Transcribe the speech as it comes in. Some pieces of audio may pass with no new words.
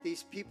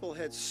these people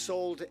had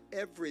sold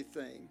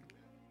everything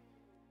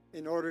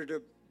in order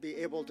to be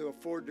able to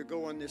afford to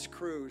go on this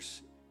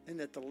cruise.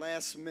 And at the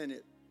last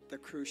minute, the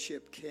cruise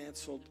ship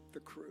canceled the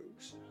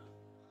cruise.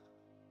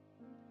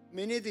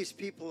 Many of these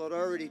people had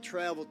already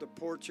traveled to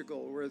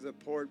Portugal, where the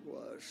port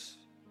was,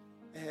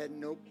 and had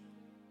no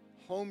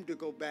home to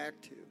go back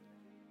to.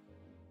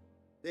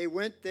 They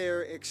went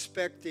there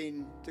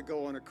expecting to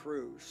go on a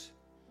cruise.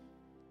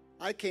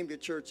 I came to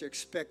church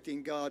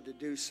expecting God to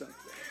do something.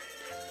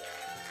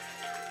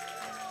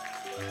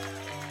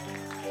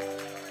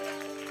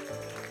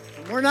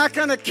 And we're not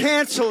going to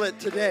cancel it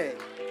today.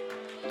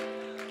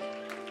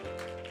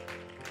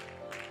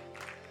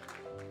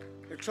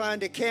 They're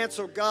trying to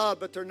cancel God,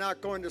 but they're not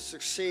going to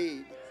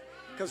succeed,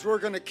 because we're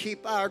going to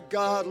keep our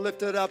God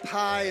lifted up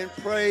high in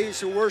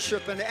praise and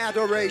worship and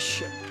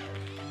adoration.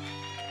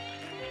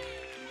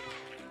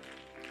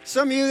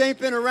 Some of you ain't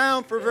been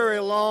around for very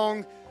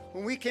long.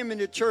 When we came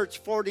into church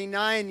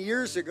 49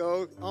 years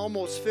ago,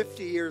 almost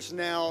 50 years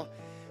now,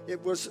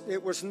 it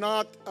was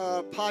not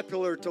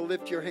popular to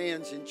lift your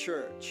hands in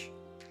church.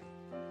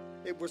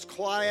 It was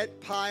quiet,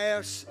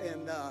 pious,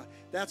 and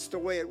that's the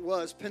way it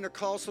was.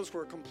 Pentecostals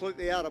were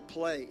completely out of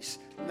place.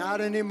 Not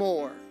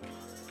anymore.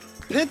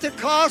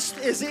 Pentecost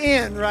is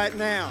in right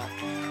now.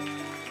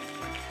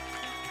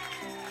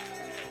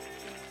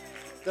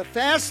 The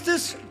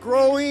fastest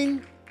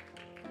growing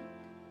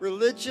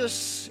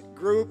religious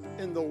group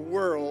in the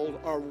world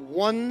are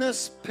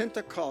Oneness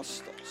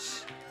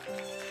Pentecostals.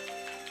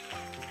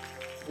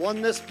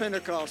 Oneness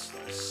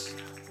Pentecostals.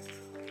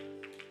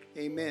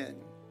 Amen.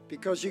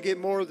 Because you get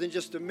more than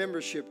just a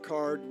membership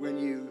card when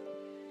you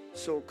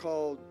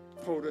so-called,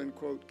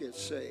 quote-unquote, get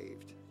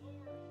saved.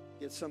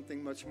 Get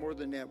something much more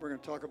than that. We're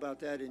going to talk about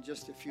that in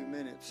just a few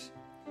minutes.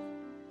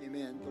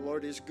 Amen. The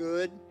Lord is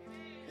good,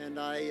 and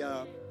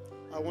I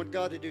want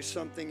God to do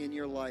something in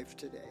your life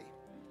today.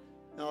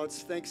 Now,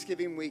 it's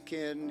Thanksgiving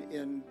weekend,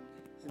 and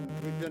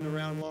we've been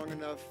around long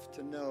enough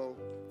to know.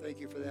 Thank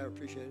you for that. I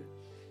appreciate it.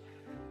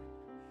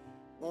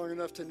 Long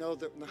enough to know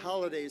that when the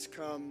holidays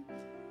come,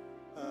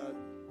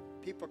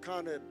 people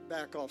kind of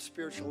back off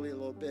spiritually a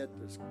little bit.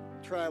 There's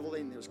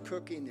traveling, there's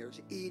cooking,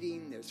 there's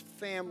eating, there's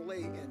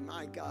family, and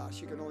my gosh,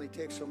 you can only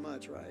take so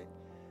much, right?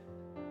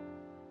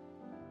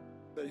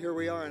 But here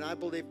we are, and I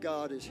believe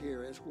God is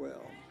here as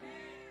well.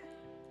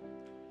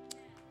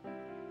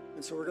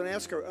 And so we're going to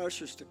ask our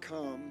ushers to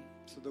come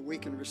so that we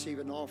can receive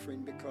an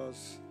offering,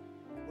 because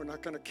we're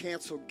not going to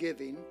cancel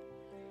giving.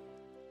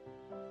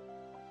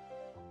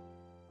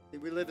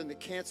 We live in the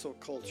cancel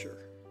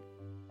culture.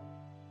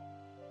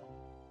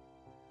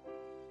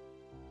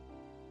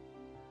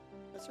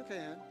 That's okay,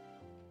 hon.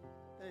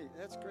 Hey,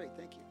 that's great.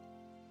 Thank you.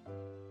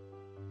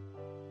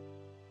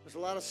 There's a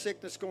lot of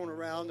sickness going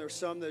around. There's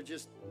some that are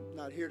just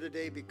not here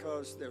today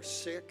because they're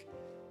sick,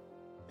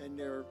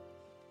 and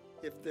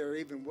if they're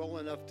even well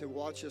enough to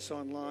watch us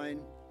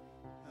online,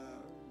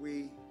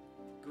 we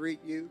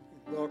greet you,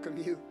 welcome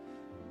you.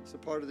 It's a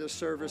part of this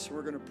service.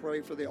 We're going to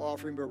pray for the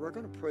offering, but we're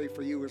going to pray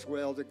for you as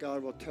well, that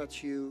God will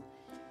touch you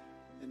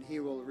and He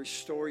will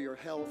restore your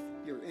health,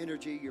 your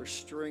energy, your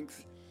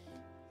strength.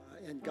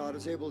 And God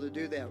is able to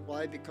do that.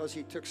 Why? Because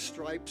He took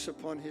stripes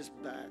upon His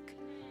back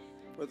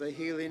for the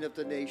healing of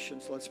the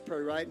nations. Let's pray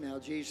right now.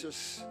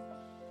 Jesus,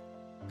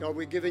 God,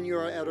 we've given you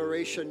our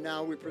adoration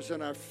now. We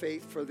present our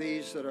faith for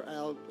these that are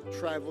out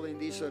traveling,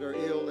 these that are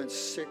ill and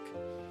sick.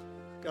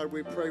 God,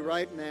 we pray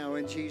right now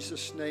in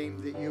Jesus'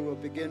 name that you will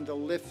begin to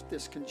lift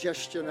this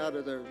congestion out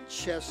of their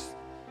chest,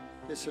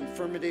 this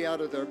infirmity out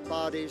of their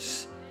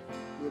bodies.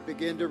 You will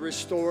begin to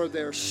restore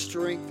their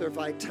strength, their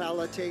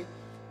vitality.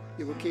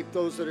 You will keep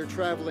those that are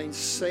traveling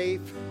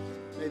safe.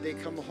 May they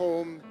come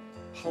home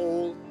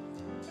whole,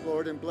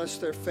 Lord, and bless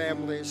their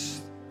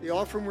families. The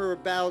offering we're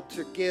about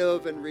to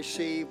give and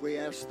receive, we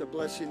ask the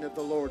blessing of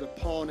the Lord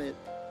upon it.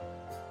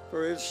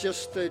 For it's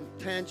just a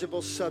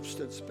tangible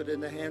substance, but in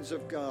the hands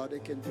of God,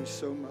 it can do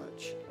so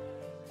much.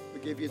 We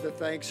give you the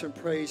thanks and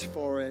praise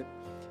for it.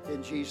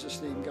 In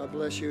Jesus' name, God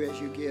bless you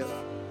as you give.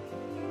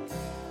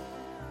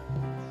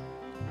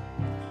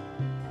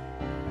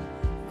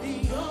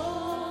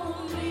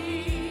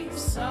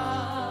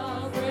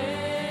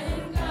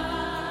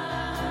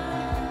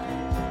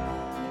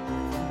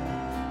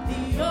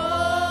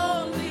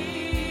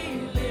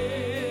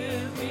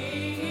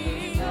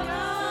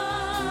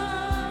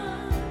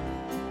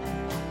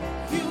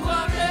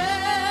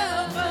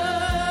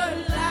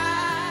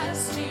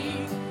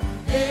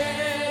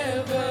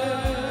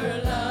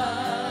 Ever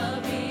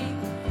loving,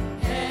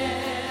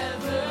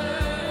 ever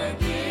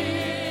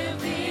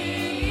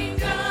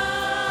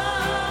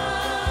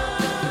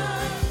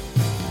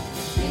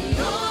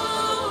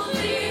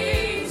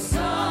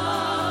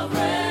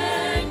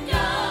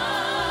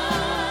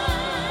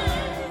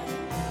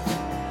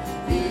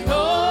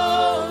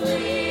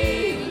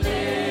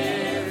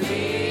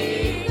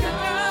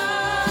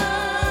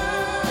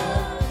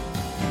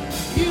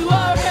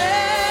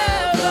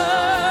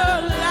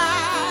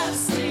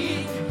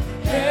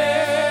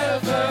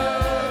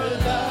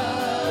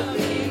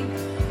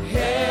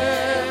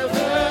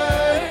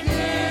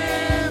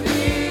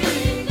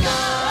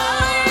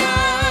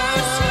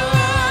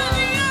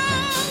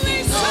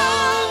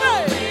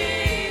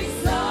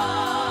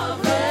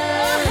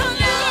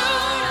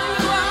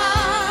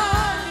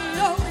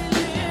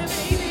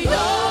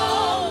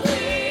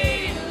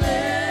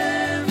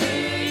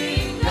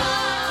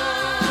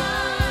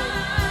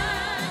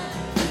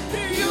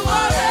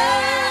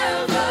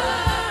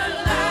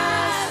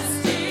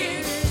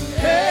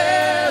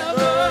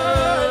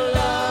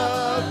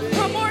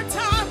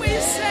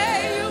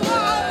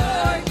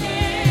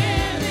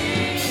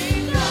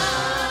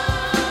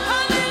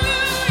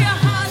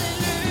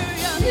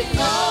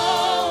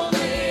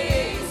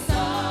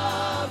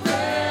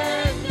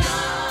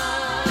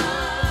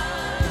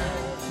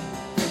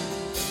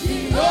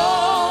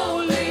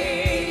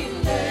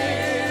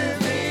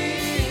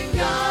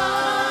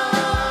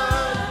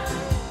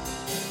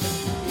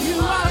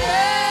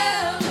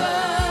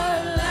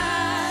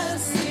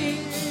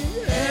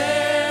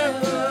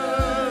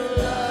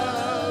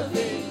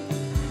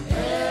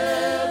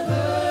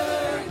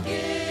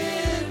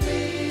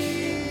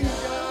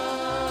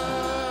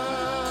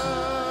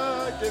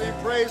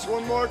praise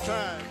one more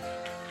time.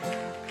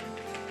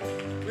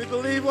 We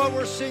believe what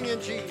we're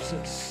singing,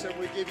 Jesus, and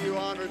we give you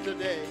honor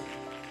today.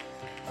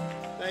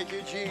 Thank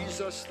you,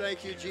 Jesus.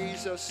 Thank you,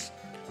 Jesus.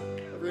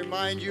 I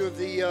remind you of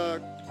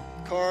the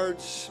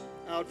cards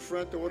out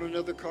front, the one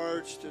another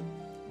cards, to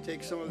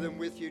take some of them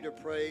with you to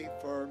pray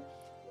for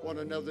one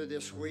another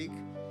this week.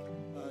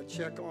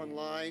 Check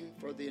online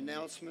for the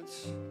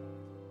announcements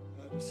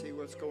to see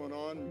what's going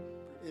on.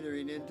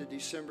 Entering into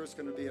December, it's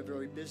going to be a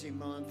very busy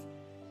month,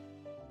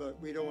 but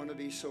we don't want to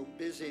be so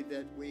busy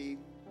that we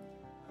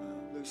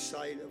lose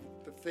sight of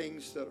the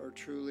things that are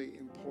truly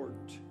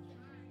important.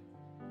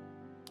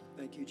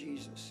 Thank you,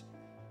 Jesus.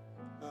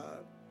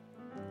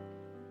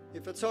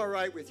 If it's all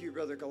right with you,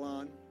 Brother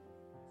Galan,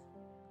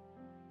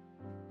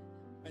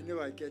 I knew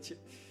I'd get you.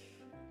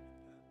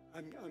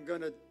 I'm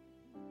going to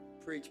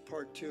preach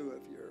part 2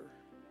 of your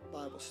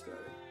Bible study.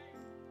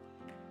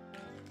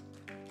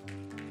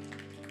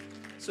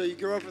 So you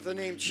grew up with the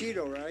name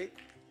Cheeto, right?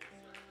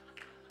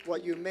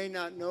 What you may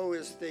not know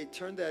is they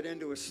turned that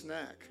into a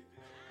snack.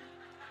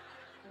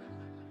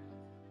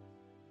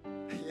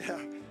 Yeah,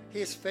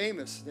 he's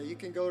famous. Now you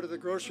can go to the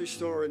grocery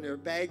store and there are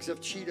bags of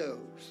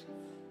Cheetos.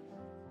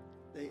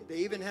 They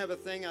even have a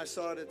thing, I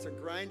saw it, it's a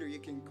grinder. You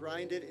can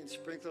grind it and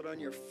sprinkle it on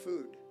your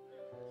food.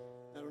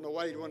 I don't know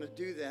why you'd want to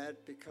do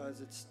that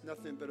because it's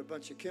nothing but a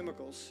bunch of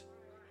chemicals.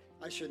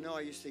 I should know,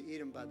 I used to eat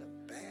them by the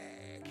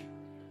bag.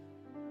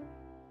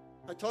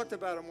 I talked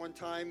about them one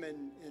time,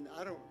 and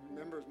I don't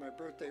remember, it was my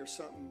birthday or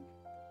something.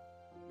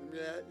 Remember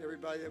that?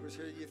 Everybody that was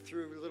here, you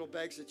threw little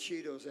bags of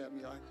Cheetos at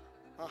me, like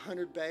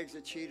 100 bags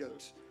of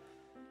Cheetos.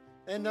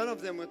 And none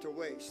of them went to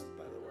waste,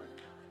 by the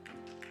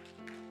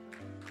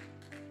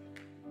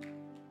way.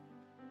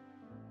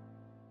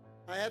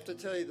 I have to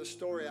tell you the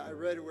story. I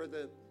read where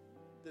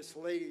this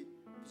lady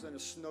was in a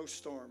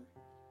snowstorm,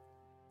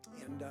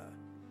 and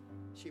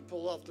she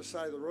pulled off the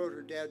side of the road.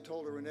 Her dad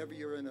told her, whenever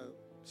you're in a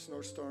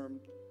snowstorm,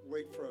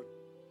 wait for a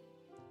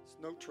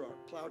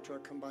plow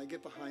truck come by,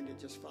 get behind it,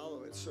 just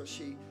follow it. So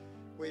she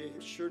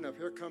waited. Sure enough,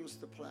 here comes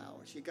the plow.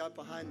 And she got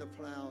behind the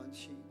plow, and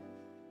she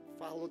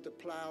followed the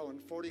plow, and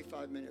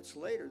 45 minutes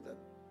later, the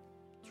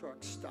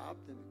truck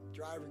stopped, and the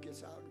driver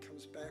gets out and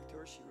comes back to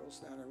her. She rolls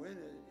down her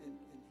window, and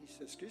he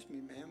says, "Excuse me,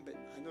 ma'am, but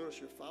I notice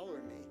you're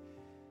following me.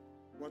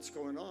 What's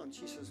going on?"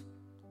 She says,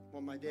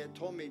 "Well, my dad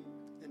told me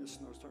in a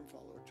snowstorm,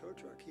 follow a tow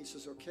truck." He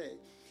says, "Okay."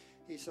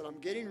 He said, "I'm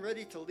getting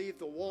ready to leave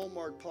the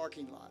Walmart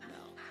parking lot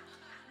now.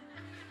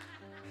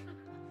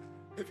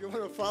 If you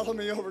want to follow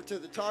me over to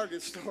the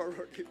Target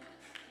store."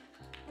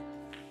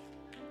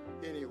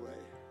 Anyway,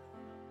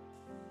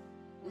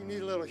 we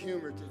need a little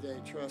humor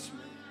today, trust me.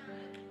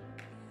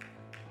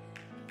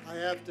 I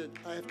have to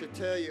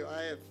tell you,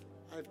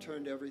 I've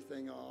turned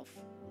everything off.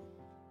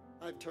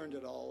 I've turned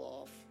it all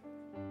off.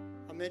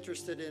 I'm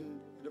interested in,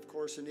 of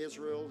course, in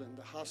Israel and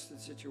the hostage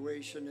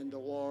situation and the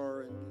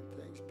war and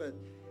things, but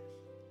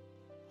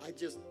I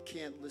just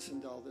can't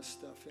listen to all this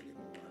stuff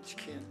anymore. I just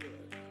can't do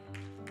it.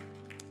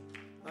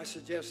 I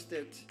suggest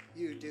that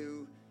you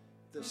do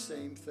the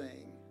same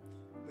thing.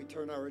 We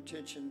turn our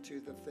attention to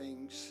the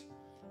things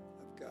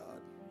of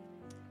God.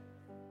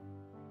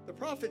 The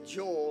prophet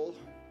Joel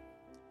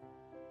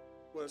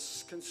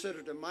was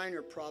considered a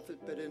minor prophet,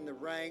 but in the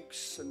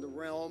ranks and the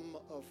realm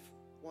of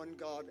one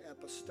God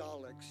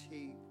apostolics,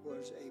 he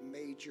was a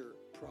major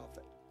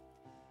prophet.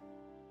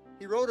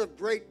 He wrote of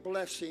great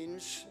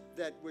blessings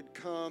that would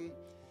come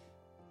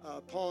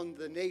upon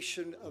the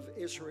nation of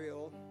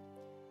Israel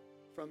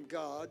from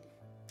God.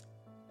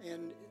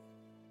 And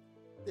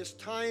this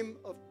time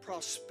of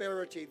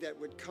prosperity that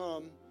would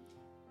come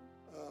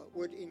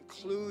would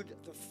include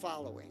the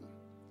following.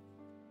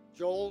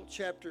 Joel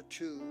chapter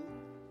 2,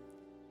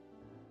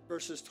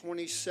 verses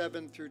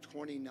 27 through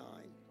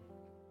 29.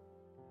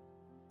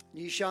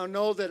 "Ye shall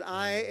know that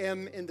I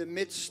am in the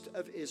midst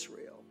of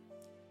Israel,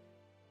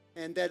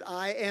 and that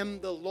I am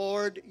the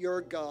Lord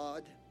your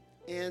God,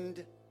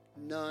 and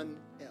none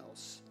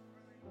else.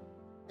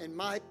 And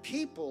my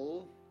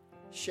people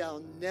shall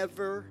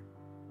never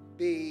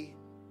be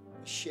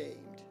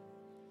ashamed."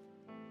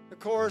 Of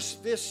course,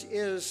 this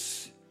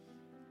is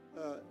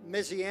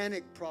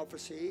messianic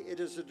prophecy. It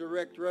is a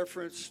direct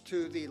reference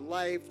to the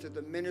life, to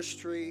the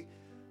ministry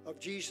of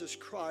Jesus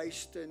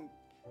Christ and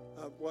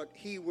what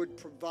he would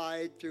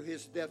provide through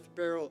his death,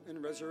 burial,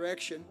 and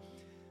resurrection.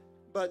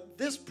 But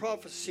this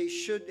prophecy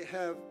should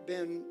have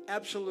been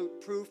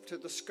absolute proof to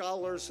the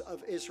scholars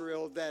of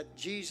Israel that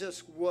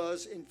Jesus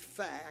was, in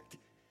fact,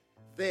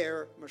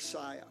 their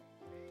Messiah.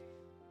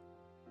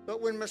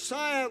 But when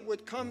Messiah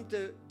would come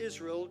to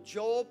Israel,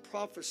 Joel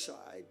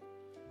prophesied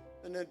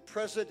an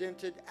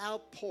unprecedented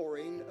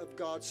outpouring of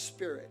God's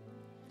Spirit.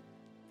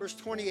 Verse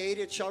 28,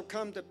 "It shall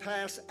come to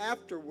pass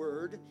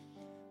afterward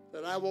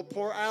that I will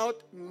pour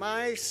out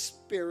my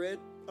Spirit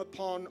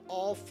upon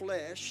all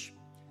flesh,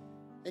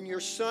 and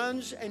your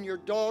sons and your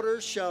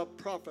daughters shall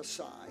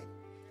prophesy.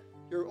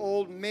 Your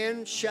old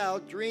men shall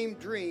dream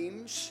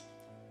dreams,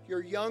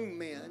 your young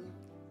men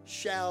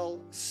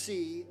shall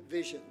see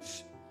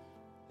visions.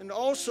 And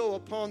also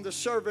upon the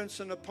servants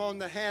and upon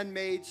the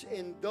handmaids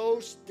in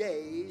those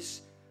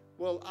days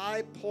will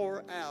I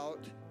pour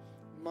out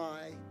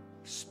my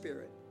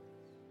Spirit.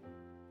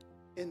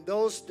 In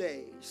those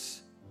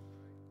days,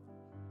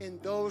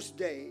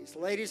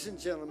 ladies and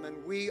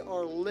gentlemen, we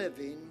are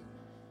living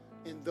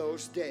in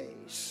those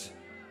days.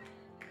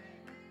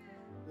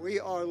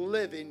 We are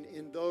living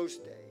in those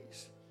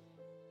days.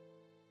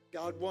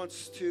 God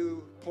wants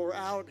to pour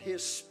out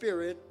His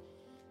Spirit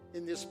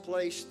in this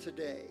place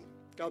today.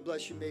 God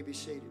bless you. You may be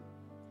seated.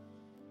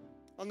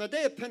 On the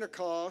day of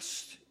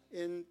Pentecost,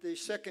 in the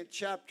 2nd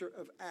chapter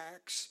of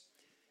Acts,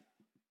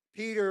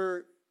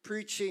 Peter,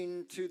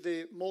 preaching to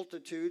the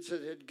multitudes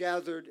that had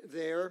gathered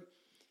there,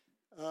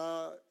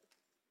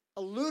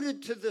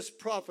 alluded to this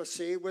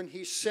prophecy when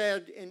he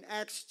said in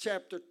Acts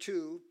chapter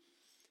 2,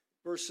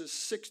 verses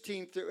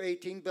 16 through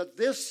 18, "But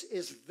this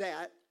is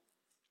that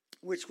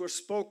which was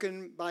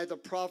spoken by the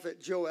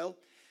prophet Joel.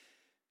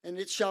 And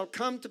it shall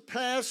come to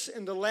pass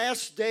in the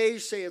last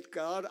days, saith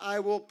God, I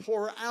will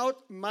pour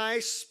out my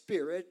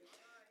Spirit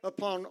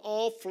upon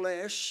all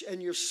flesh,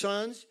 and your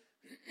sons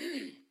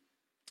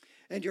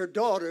and your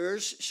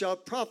daughters shall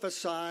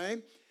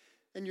prophesy,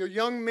 and your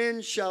young men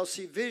shall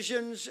see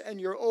visions, and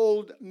your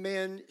old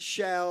men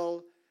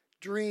shall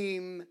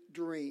dream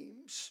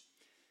dreams.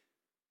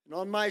 And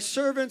on my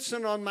servants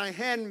and on my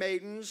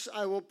handmaidens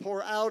I will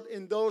pour out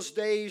in those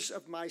days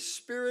of my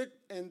Spirit,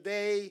 and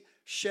they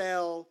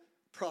shall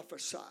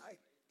prophesy."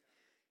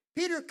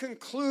 Peter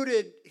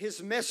concluded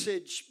his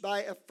message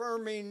by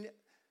affirming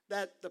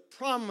that the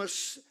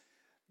promise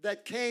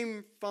that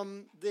came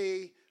from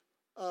the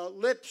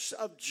lips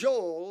of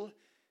Joel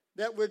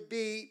that would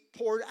be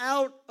poured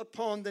out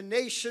upon the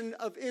nation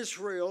of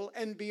Israel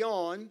and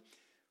beyond,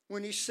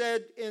 when he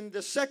said in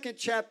the 2nd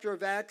chapter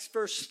of Acts,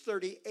 verse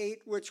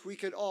 38, which we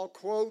could all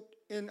quote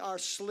in our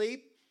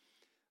sleep.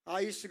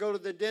 I used to go to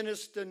the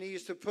dentist, and he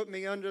used to put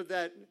me under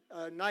that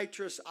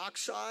nitrous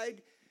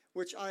oxide,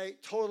 which I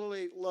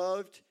totally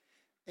loved,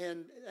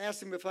 and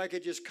asked him if I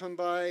could just come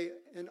by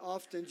and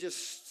often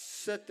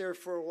just sit there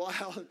for a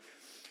while and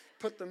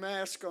put the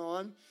mask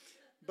on.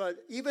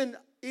 But even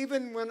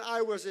when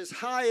I was as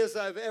high as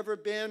I've ever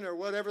been, or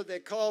whatever they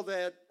call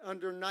that,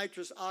 under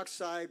nitrous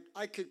oxide,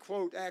 I could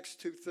quote Acts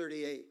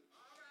 2:38.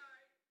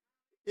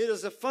 It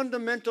is a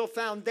fundamental,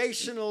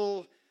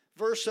 foundational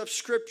verse of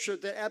Scripture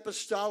that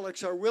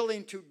apostolics are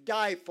willing to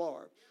die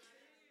for.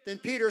 Then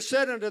Peter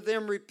said unto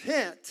them,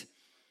 "Repent,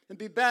 and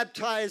be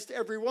baptized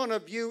every one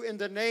of you in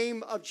the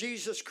name of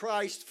Jesus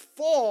Christ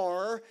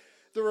for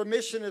the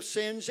remission of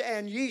sins,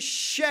 and ye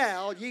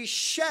shall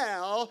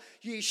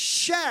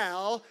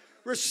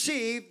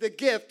receive the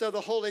gift of the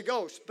Holy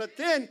Ghost." But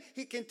then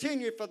he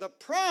continued, "For this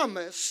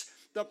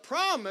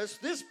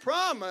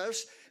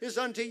promise is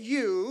unto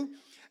you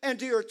and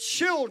to your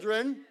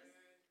children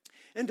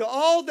and to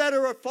all that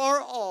are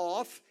afar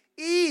off,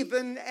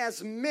 even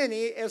as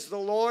many as the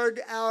Lord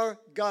our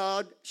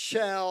God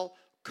shall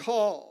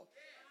call."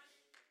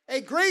 A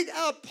great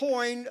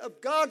outpouring of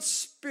God's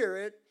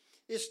Spirit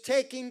is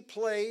taking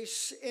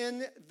place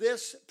in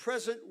this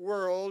present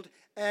world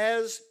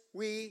as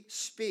we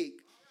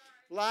speak.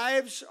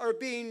 Lives are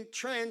being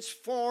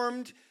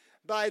transformed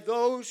by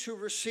those who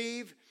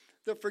receive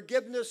the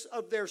forgiveness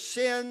of their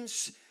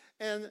sins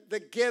and the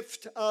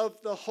gift of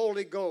the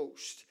Holy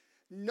Ghost.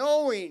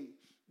 Knowing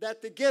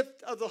that the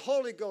gift of the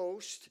Holy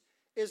Ghost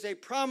is a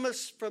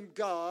promise from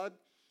God,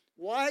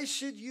 why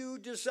should you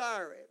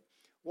desire it?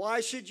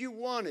 Why should you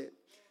want it?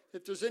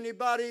 If there's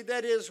anybody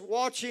that is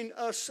watching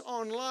us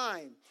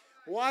online,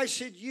 why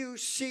should you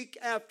seek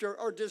after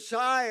or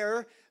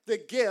desire the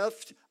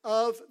gift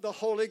of the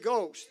Holy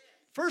Ghost?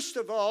 First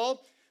of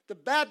all, the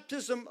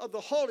baptism of the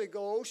Holy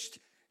Ghost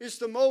is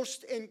the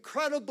most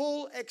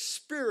incredible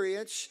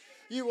experience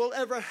you will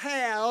ever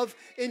have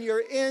in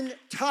your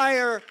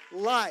entire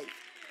life.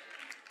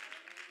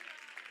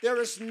 There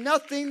is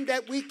nothing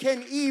that we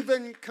can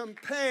even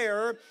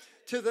compare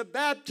to the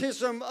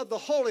baptism of the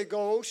Holy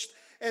Ghost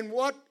and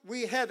what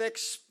we have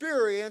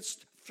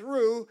experienced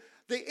through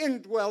the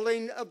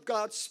indwelling of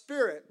God's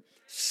Spirit.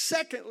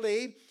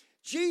 Secondly,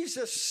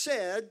 Jesus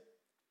said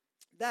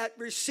that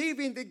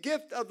receiving the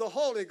gift of the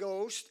Holy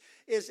Ghost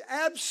is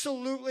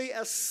absolutely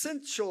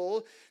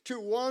essential to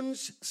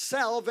one's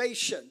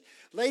salvation.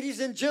 Ladies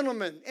and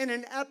gentlemen, in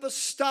an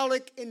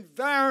apostolic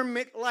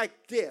environment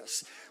like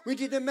this, we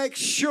need to make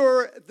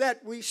sure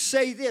that we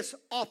say this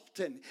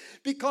often,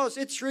 because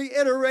it's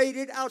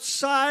reiterated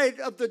outside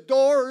of the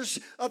doors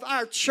of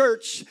our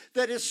church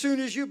that as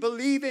soon as you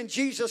believe in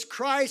Jesus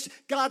Christ,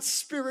 God's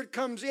Spirit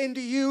comes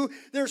into you.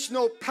 There's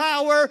no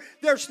power.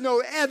 There's no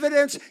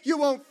evidence. You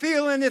won't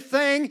feel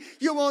anything.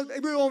 You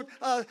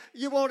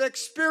won't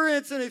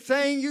experience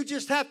anything. You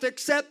just have to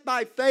accept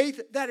by faith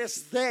that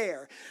it's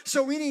there.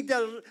 So we need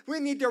to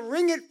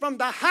ring it from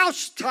the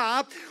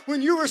housetop.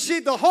 When you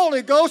receive the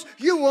Holy Ghost,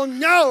 you will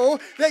know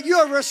that you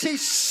have received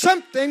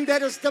something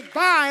that is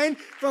divine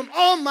from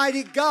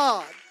Almighty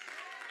God.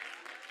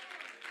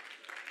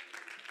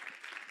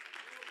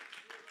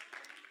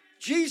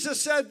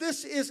 Jesus said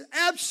this is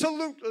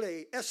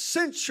absolutely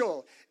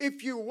essential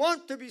if you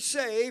want to be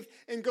saved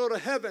and go to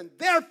heaven.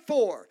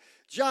 Therefore,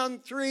 John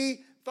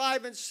 3,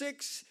 5 and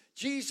 6,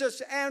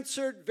 Jesus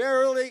answered,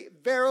 Verily,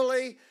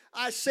 verily,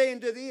 I say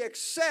unto thee,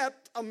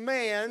 except a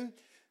man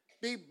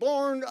be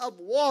born of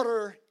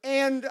water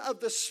and of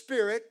the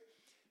Spirit,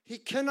 he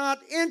cannot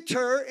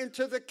enter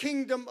into the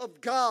kingdom of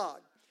God.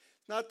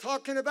 Not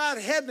talking about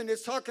heaven,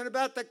 it's talking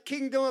about the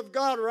kingdom of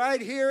God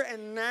right here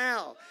and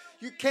now.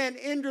 You can't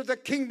enter the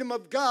kingdom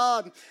of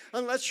God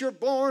unless you're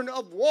born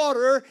of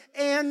water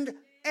and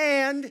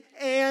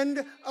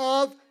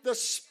of the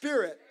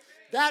Spirit.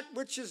 That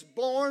which is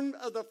born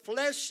of the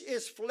flesh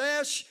is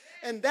flesh,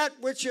 and that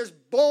which is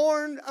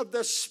born of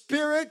the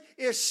Spirit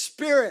is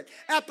spirit.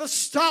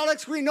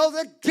 Apostolics, we know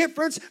the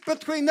difference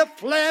between the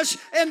flesh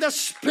and the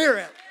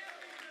Spirit.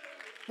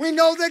 We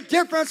know the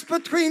difference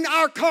between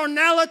our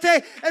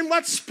carnality and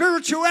what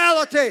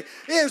spirituality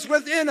is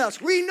within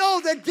us. We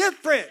know the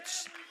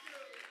difference.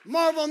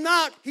 Marvel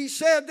not, he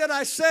said, that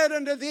I said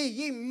unto thee,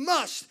 ye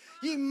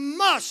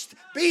must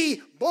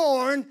be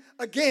born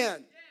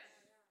again.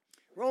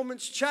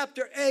 Romans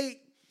chapter 8,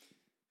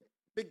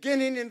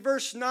 beginning in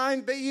verse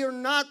 9, but ye are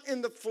not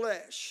in the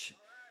flesh,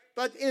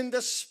 but in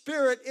the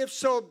Spirit, if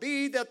so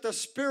be that the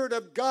Spirit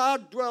of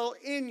God dwell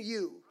in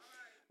you.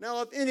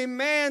 Now, if any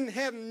man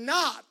have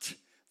not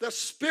the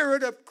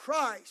Spirit of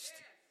Christ,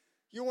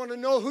 you want to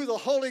know who the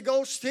Holy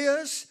Ghost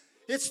is?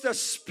 It's the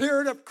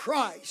Spirit of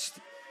Christ.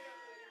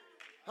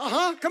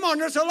 Come on,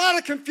 there's a lot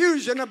of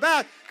confusion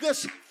about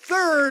this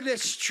third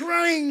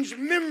strange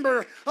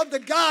member of the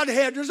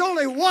Godhead. There's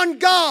only one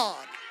God.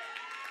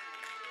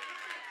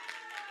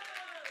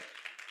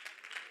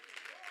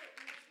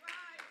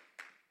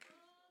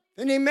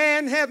 Any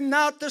man have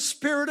not the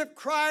Spirit of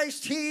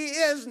Christ, he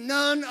is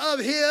none of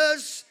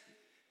his.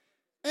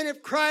 And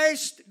if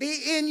Christ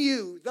be in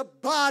you, the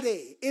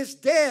body is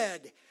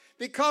dead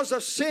because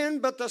of sin,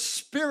 but the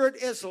Spirit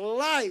is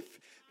life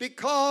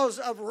because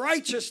of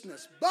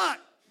righteousness. But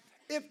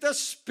if the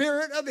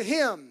Spirit of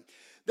him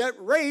that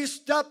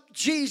raised up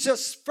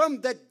Jesus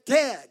from the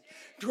dead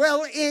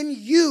dwell in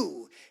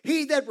you,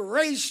 he that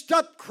raised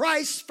up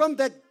Christ from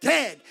the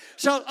dead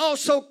shall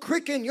also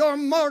quicken your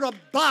mortal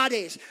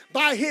bodies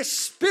by his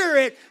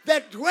Spirit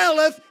that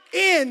dwelleth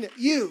in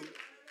you.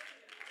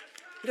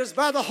 It is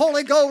by the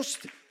Holy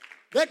Ghost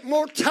that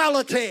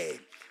mortality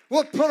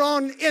will put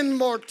on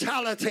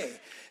immortality.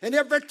 And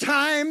every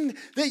time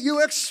that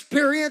you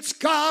experience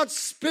God's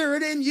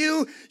Spirit in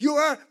you, you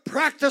are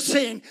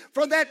practicing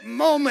for that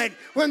moment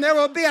when there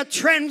will be a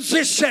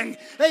transition,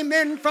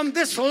 amen, from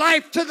this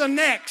life to the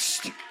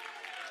next.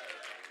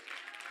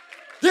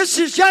 This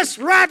is just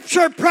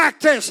rapture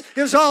practice,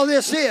 is all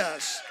this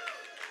is.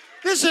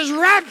 This is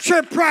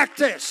rapture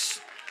practice.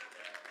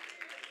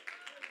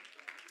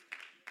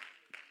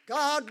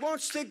 God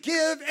wants to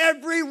give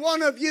every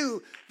one of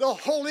you the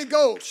Holy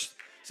Ghost.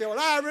 Say, well,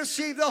 I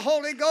received the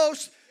Holy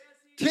Ghost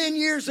 10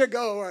 years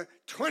ago or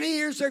 20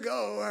 years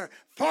ago or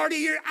 40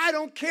 years. I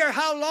don't care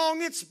how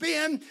long it's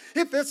been.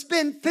 If it's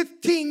been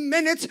 15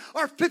 minutes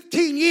or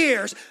 15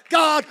 years,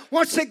 God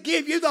wants to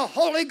give you the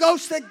Holy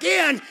Ghost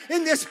again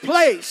in this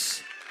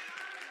place.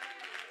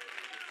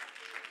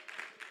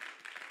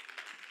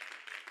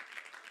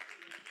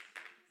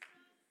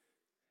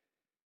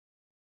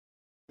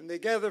 When they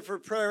gathered for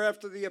prayer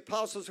after the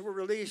apostles were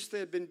released, they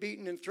had been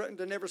beaten and threatened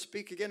to never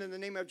speak again in the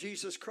name of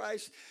Jesus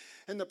Christ.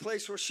 And the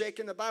place was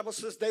shaken. The Bible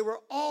says they were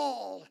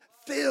all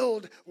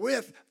filled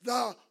with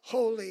the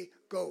Holy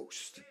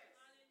Ghost.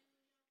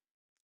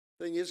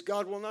 The thing is,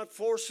 God will not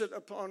force it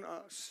upon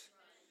us.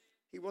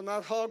 He will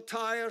not hog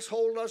tie us,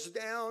 hold us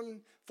down,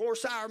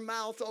 force our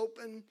mouth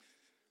open,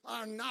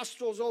 our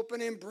nostrils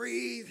open, and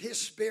breathe His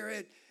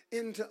Spirit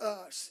into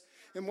us.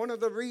 And one of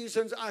the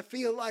reasons I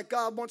feel like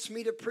God wants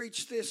me to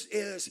preach this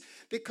is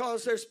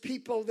because there's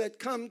people that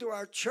come to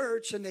our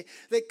church and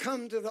they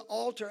come to the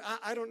altar.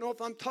 I don't know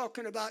if I'm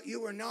talking about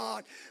you or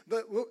not,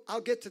 but I'll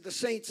get to the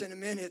saints in a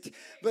minute.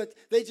 But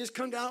they just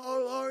come down,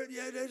 oh, Lord,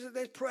 yeah,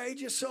 they pray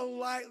just so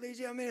lightly.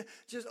 I mean,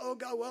 just, oh,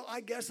 God, well,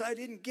 I guess I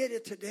didn't get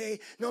it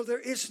today. No, there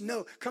is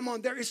no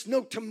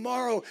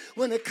tomorrow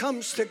when it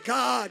comes to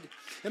God.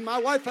 And my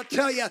wife, I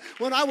tell you,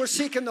 when I was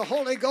seeking the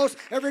Holy Ghost,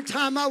 every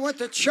time I went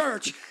to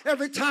church, I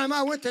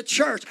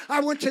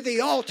went to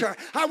the altar,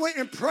 I went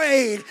and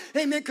prayed,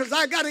 amen, because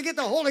I got to get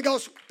the Holy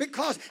Ghost,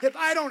 because if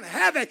I don't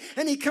have it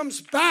and He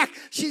comes back,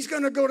 she's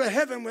going to go to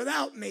heaven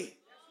without me.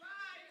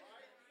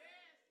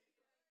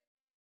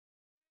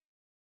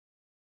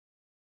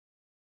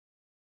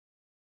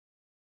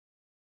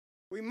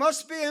 We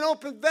must be an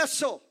open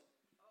vessel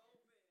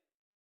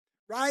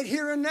right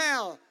here and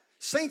now.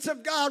 Saints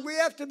of God, we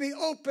have to be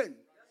open.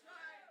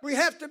 We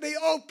have to be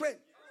open.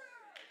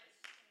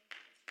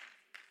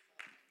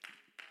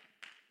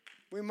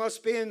 We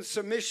must be in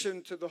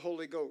submission to the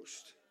Holy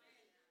Ghost.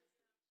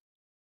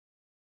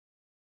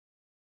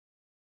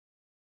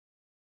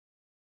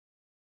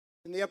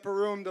 In the upper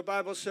room, the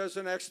Bible says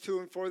in Acts 2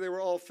 and 4, they were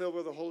all filled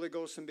with the Holy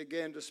Ghost and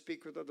began to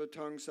speak with other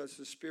tongues as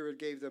the Spirit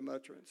gave them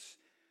utterance.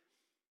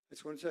 I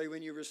just want to tell you,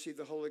 when you receive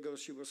the Holy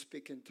Ghost, you will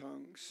speak in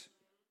tongues.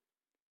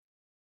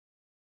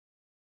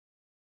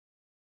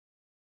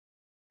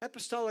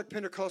 Apostolic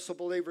Pentecostal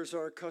believers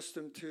are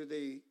accustomed to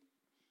the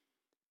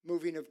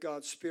moving of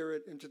God's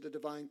Spirit into the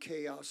divine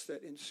chaos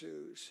that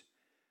ensues.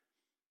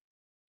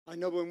 I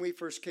know when we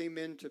first came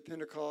into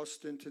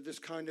Pentecost, into this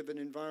kind of an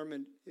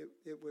environment,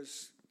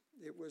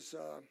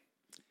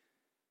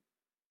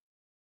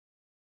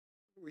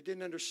 we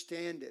didn't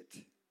understand it.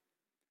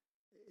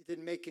 It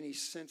didn't make any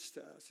sense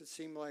to us. It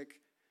seemed like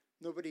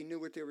nobody knew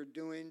what they were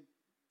doing.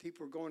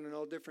 People were going in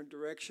all different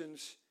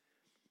directions.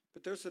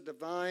 But there's a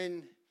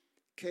divine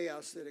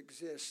chaos that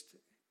exists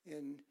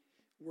in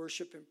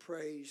worship and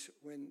praise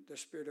when the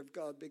Spirit of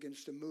God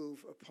begins to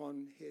move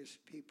upon his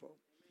people.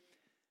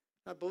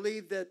 I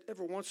believe that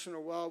every once in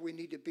a while we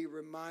need to be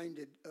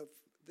reminded of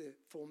the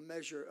full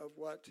measure of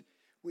what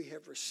we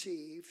have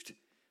received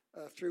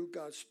through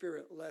God's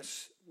Spirit,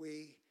 lest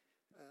we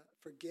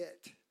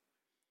forget.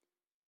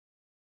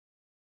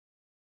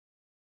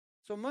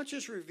 So much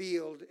is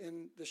revealed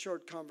in the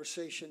short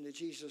conversation that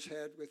Jesus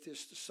had with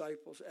his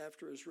disciples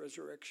after his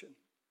resurrection.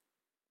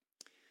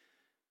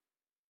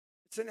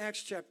 It's in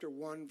Acts chapter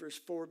 1, verse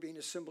 4, being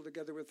assembled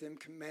together with them,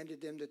 commanded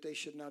them that they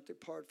should not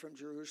depart from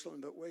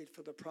Jerusalem, but wait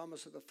for the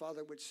promise of the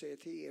Father, which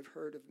saith, He have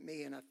heard of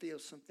me. And I feel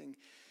something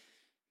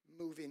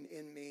moving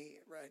in me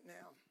right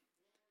now.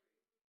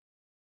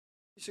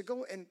 He said,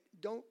 go and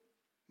don't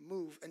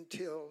move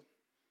until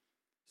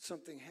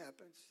something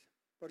happens.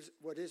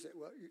 What is it?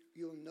 Well,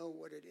 you'll know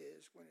what it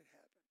is when it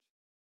happens.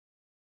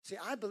 See,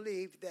 I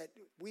believe that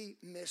we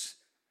miss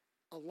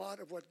a lot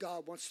of what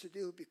God wants to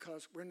do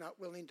because we're not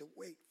willing to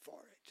wait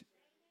for it.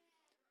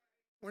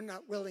 We're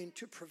not willing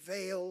to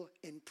prevail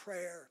in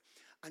prayer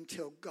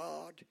until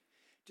God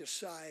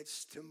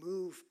decides to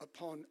move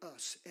upon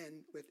us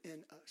and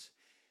within us.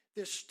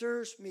 This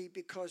stirs me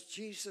because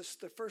Jesus,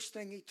 the first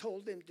thing he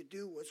told them to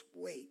do was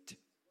wait.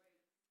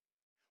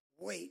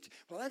 Wait.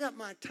 Well, I got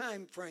my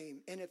time frame,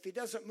 and if he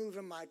doesn't move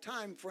in my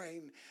time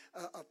frame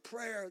of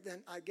prayer,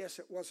 then I guess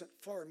it wasn't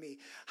for me.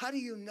 How do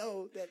you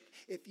know that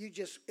if you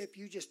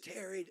just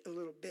tarried a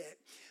little bit,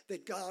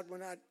 that God will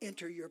not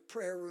enter your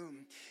prayer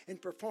room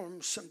and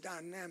perform some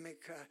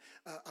dynamic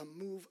a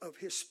move of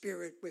his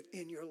Spirit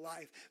within your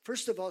life?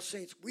 First of all,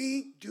 saints,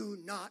 we do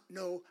not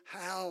know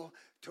how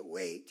to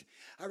wait.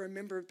 I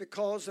remember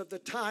because of the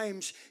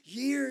times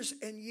years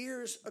and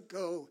years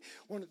ago,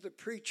 one of the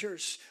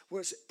preachers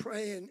was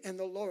praying and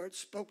the Lord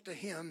spoke to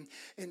him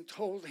and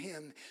told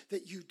him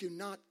that you do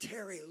not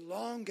tarry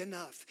long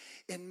enough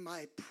in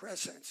my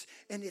presence.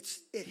 And it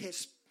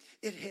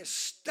has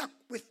stuck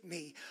with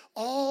me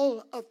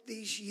all of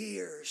these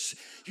years.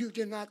 You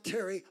do not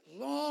tarry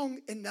long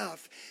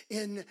enough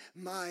in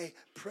my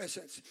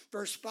presence.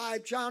 Verse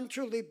 5, John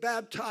truly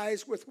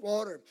baptized with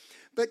water,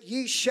 but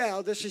ye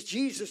shall, this is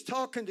Jesus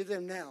talking to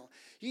them now,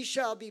 ye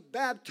shall be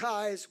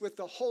baptized with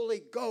the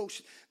Holy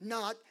Ghost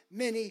not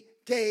many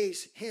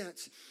days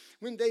hence.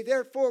 When they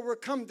therefore were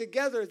come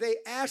together, they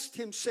asked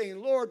him,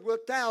 saying, Lord,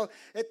 wilt thou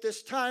at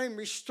this time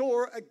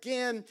restore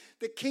again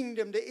the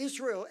kingdom to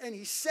Israel? And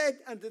he said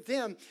unto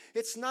them,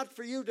 it's not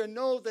for you to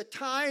know the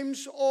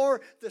times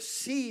or the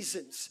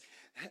seasons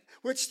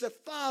which the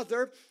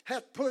Father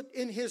hath put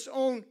in his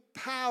own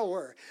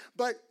power.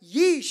 But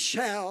ye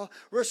shall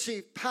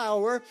receive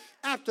power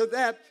after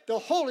that the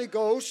Holy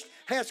Ghost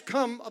has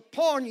come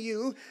upon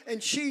you,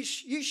 and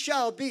ye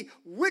shall be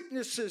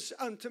witnesses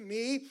unto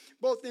me,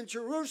 both in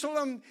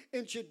Jerusalem,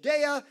 in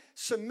Judea,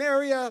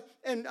 Samaria,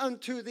 and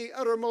unto the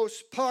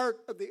uttermost part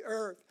of the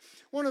earth.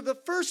 One of the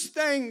first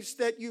things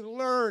that you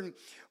learn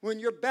when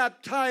you're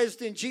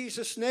baptized in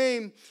Jesus'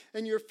 name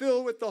and you're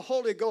filled with the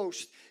Holy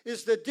Ghost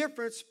is the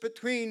difference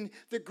between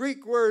the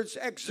Greek words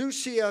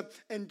exousia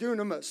and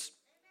dunamis.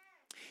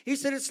 He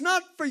said, it's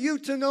not for you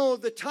to know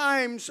the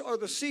times or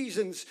the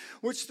seasons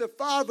which the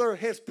Father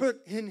has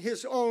put in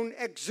his own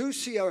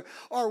exousia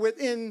or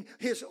within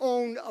his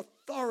own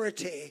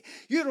authority.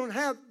 You don't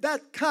have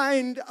that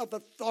kind of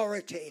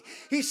authority.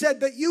 He said,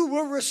 but you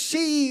will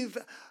receive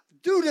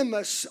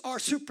dunamis, or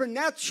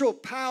supernatural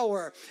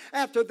power.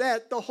 After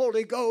that, the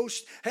Holy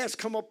Ghost has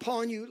come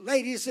upon you.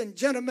 Ladies and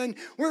gentlemen,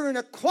 we're in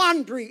a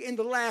quandary in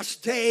the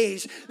last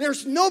days.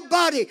 There's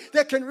nobody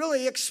that can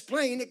really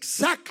explain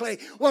exactly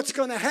what's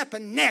going to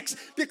happen next,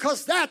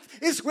 because that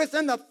is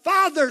within the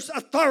Father's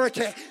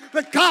authority.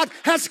 But God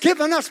has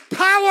given us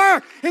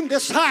power in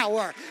this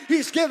hour.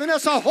 He's given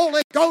us a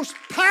Holy Ghost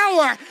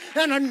power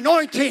and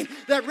anointing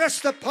that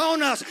rests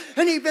upon us.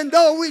 And even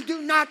though we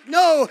do not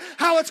know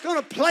how it's going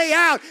to play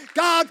out,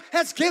 God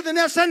has given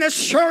us an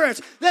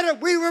assurance that if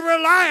we will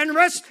rely and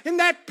rest in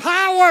that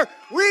power,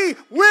 we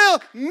will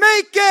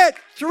make it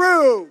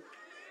through.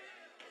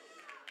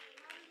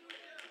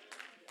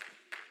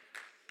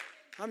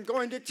 I'm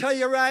going to tell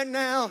you right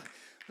now,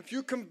 if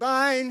you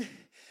combine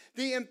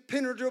the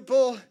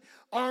impenetrable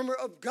armor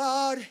of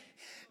God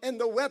and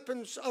the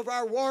weapons of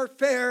our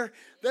warfare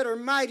that are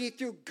mighty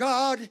through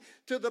God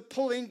to the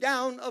pulling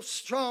down of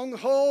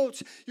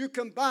strongholds, you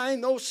combine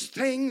those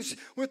things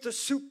with the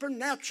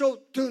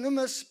supernatural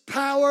dunamis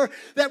power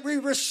that we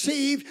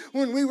received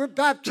when we were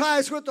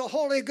baptized with the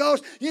Holy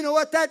Ghost. You know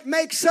what that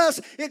makes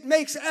us? It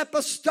makes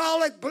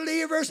apostolic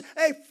believers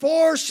a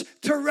force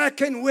to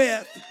reckon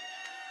with.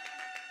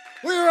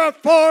 We're a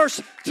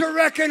force to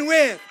reckon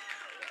with.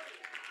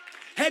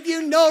 Have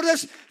you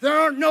noticed there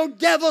are no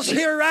devils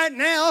here right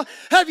now?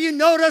 Have you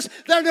noticed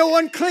there are no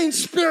unclean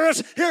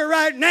spirits here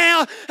right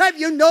now? Have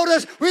you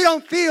noticed we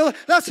don't feel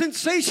the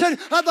sensation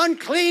of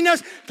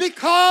uncleanness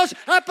because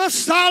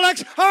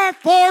apostolics are a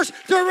force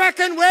to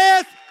reckon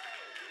with?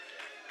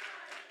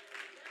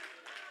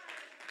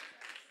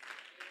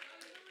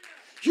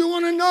 You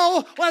want to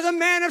know why the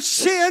man of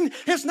sin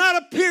has not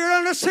appeared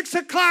on the 6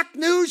 o'clock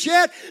news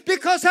yet?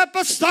 Because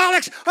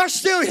apostolics are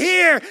still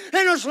here.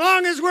 And as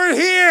long as we're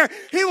here,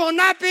 he will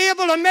not be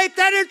able to make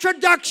that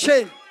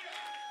introduction.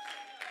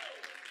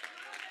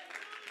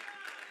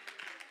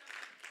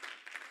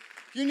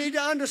 You need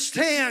to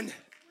understand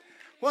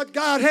what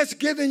God has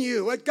given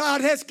you, what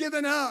God has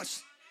given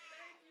us.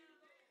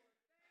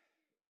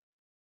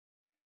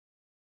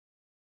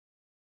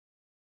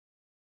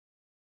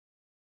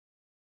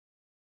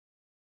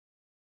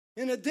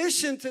 In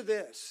addition to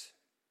this,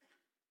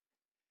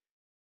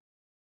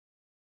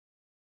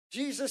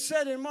 Jesus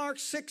said in Mark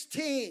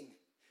 16,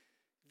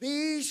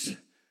 these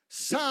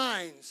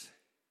signs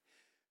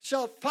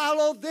shall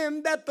follow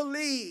them that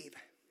believe.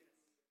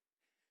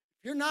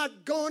 You're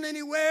not going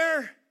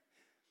anywhere.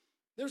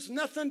 There's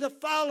nothing to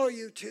follow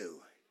you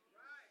to.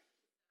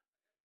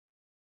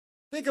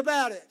 Think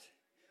about it.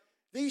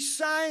 These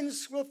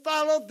signs will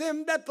follow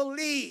them that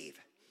believe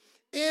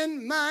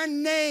in my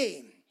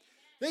name.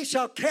 They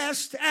shall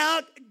cast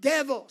out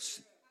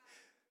devils.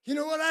 You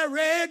know what I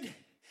read?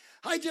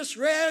 I just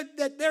read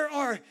that there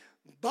are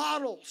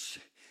bottles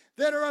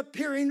that are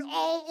appearing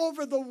all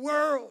over the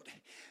world.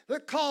 They're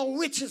called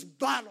witches'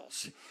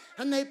 bottles.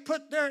 And they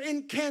put their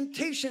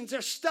incantations,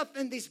 their stuff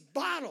in these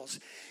bottles.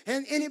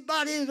 And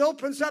anybody that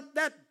opens up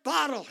that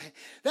bottle,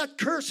 that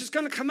curse is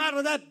going to come out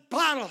of that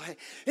bottle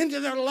into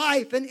their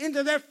life and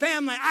into their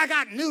family. I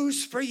got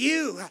news for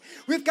you.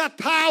 We've got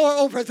power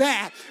over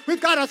that.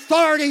 We've got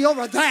authority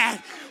over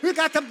that. We've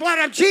got the blood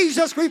of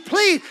Jesus. We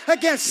plead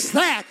against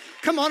that.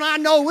 Come on, I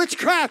know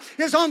witchcraft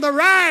is on the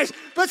rise,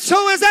 but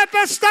so is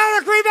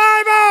apostolic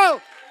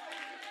revival.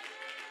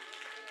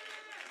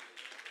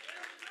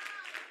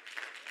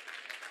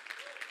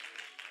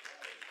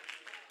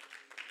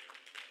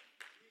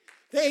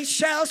 They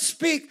shall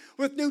speak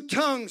with new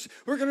tongues.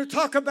 We're going to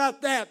talk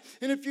about that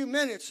in a few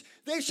minutes.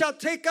 They shall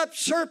take up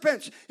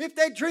serpents. If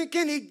they drink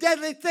any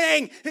deadly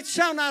thing, it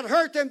shall not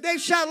hurt them. They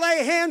shall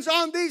lay hands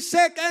on the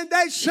sick and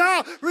they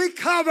shall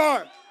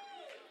recover.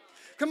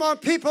 Come on,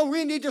 people,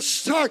 we need to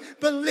start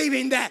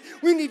believing that.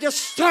 We need to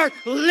start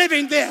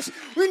living this.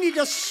 We need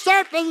to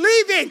start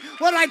believing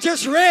what I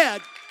just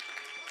read.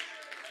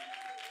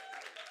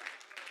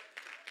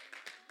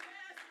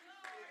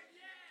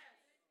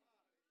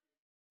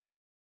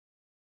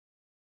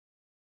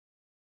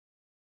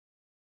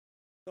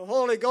 The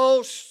Holy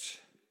Ghost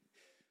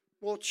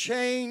will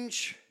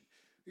change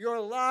your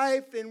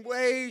life in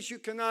ways you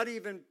cannot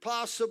even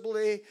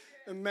possibly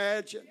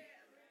imagine.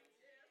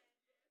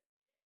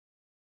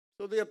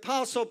 So the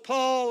Apostle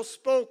Paul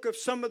spoke of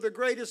some of the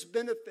greatest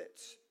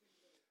benefits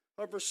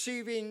of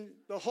receiving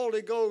the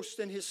Holy Ghost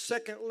in his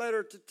second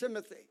letter to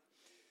Timothy.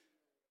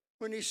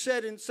 When he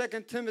said in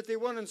 2 Timothy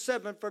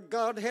 1:7, for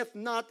God hath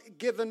not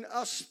given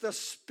us the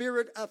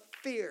spirit of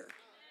fear.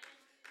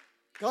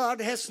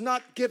 God has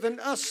not given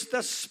us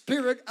the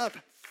spirit of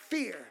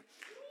fear,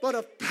 but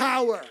of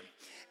power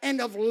and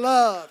of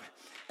love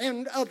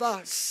and of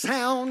a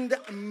sound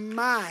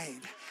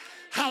mind.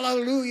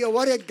 Hallelujah.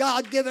 What did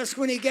God give us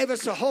when he gave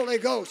us the Holy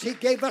Ghost? He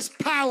gave us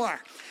power.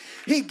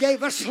 He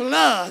gave us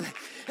love.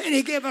 And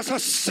he gave us a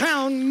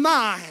sound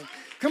mind.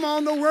 Come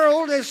on, the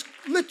world is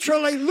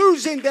literally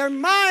losing their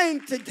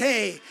mind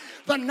today.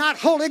 But not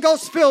Holy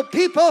Ghost-filled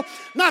people,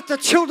 not the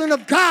children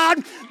of God,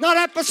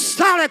 not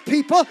apostolic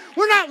people.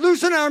 We're not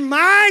losing our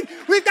mind.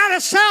 We've got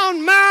a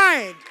sound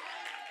mind.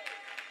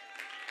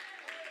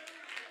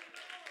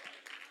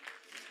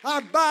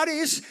 Our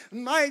bodies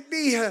might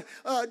be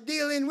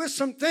dealing with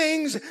some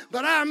things,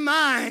 but our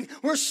mind,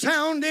 we're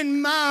sound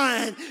in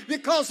mind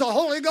because the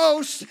Holy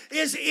Ghost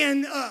is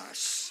in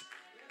us.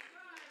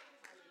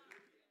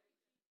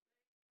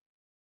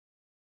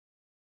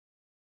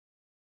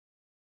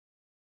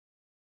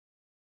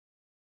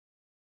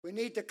 We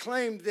need to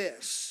claim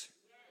this.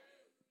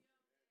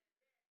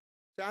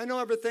 I know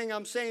everything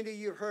I'm saying to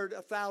you you've heard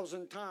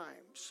 1,000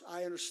 times.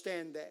 I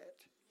understand that.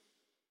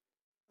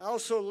 I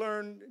also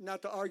learned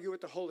not to argue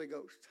with the Holy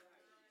Ghost.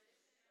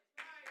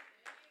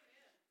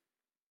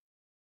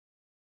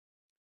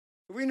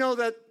 We know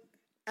that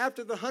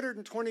after the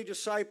 120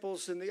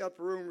 disciples in the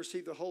upper room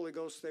received the Holy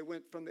Ghost, they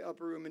went from the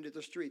upper room into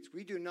the streets.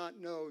 We do not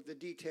know the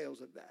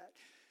details of that.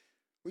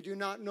 We do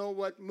not know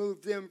what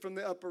moved them from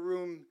the upper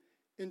room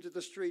into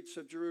the streets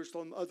of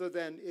Jerusalem, other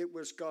than it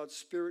was God's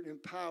Spirit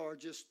and power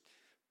just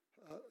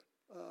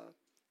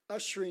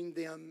ushering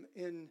them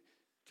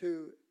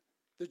into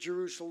the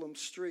Jerusalem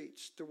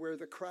streets to where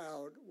the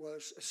crowd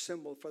was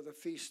assembled for the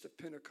Feast of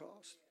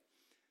Pentecost.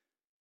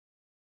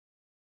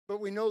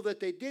 But we know that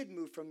they did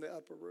move from the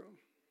upper room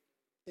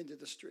into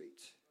the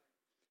streets.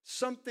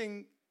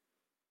 Something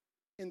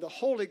in the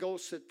Holy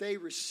Ghost that they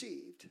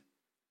received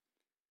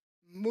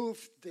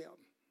moved them.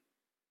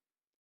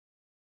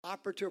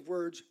 Operative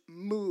words,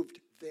 moved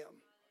them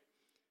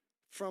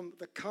from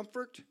the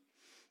comfort,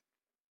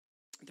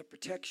 the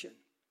protection,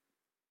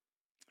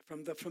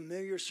 from the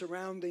familiar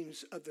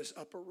surroundings of this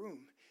upper room,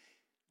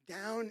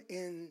 down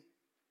in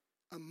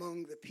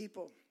among the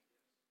people,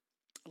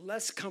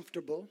 less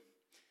comfortable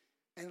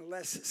and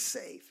less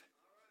safe.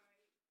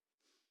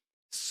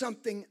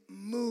 Something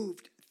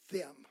moved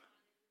them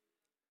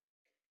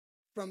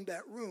from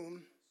that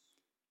room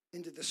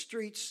into the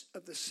streets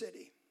of the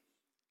city.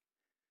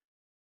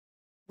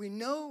 We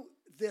know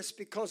this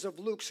because of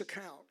Luke's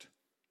account.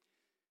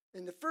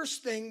 And the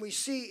first thing we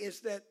see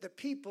is that the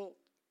people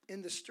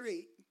in the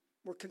street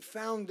were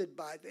confounded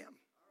by them.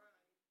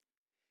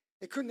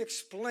 They couldn't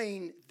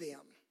explain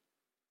them.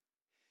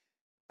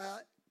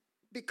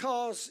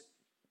 Because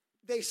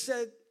they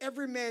said,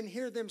 every man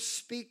hear them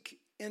speak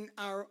in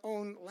our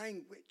own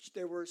language.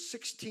 There were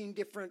 16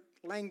 different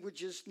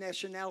languages,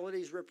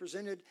 nationalities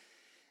represented,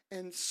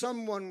 and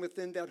someone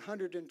within that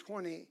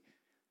 120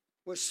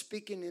 was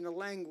speaking in a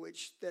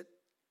language that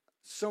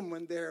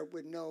someone there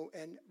would know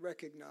and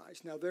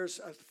recognize. Now, there's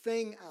a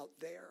thing out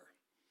there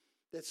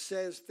that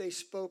says they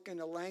spoke in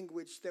a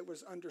language that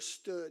was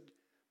understood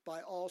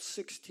by all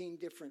 16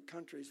 different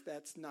countries.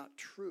 That's not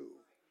true.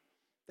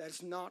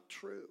 That's not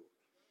true.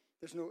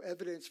 There's no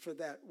evidence for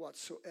that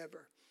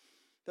whatsoever.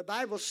 The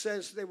Bible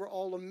says they were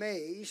all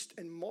amazed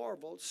and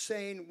marveled,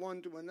 saying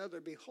one to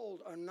another,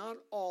 behold, are not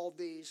all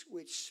these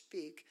which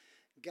speak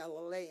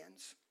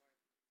Galileans?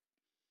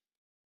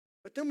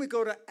 But then we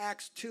go to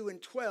Acts 2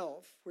 and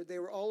 12, where they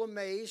were all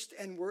amazed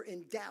and were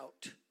in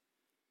doubt,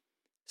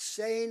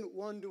 saying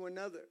one to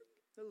another.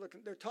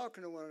 They're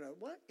talking to one another.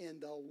 What in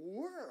the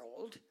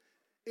world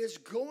is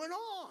going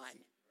on?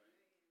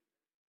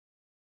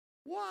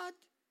 What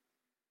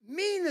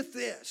meaneth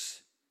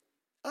this?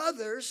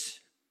 Others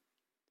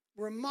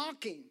were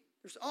mocking.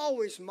 There's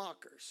always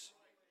mockers.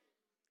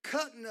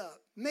 Cutting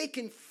up,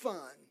 making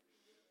fun.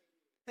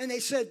 And they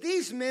said,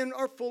 these men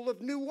are full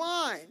of new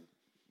wine.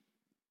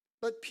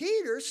 But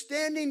Peter,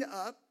 standing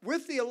up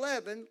with the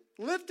 11,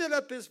 lifted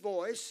up his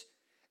voice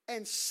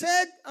and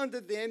said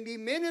unto them, ye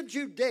men of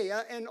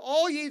Judea, and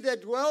all ye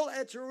that dwell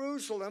at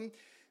Jerusalem,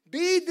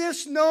 be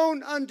this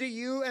known unto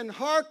you, and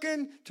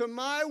hearken to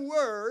my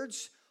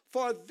words,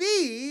 for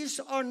these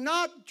are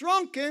not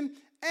drunken,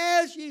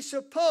 as ye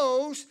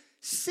suppose,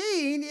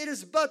 seeing it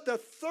is but the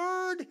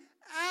 3rd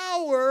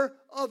hour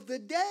of the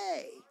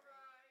day.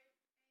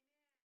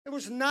 It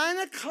was 9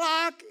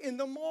 o'clock in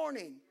the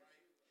morning.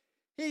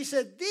 He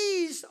said,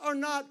 these are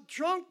not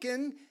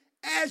drunken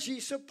as ye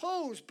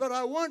suppose. But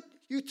I want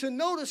you to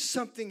notice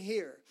something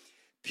here.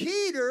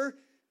 Peter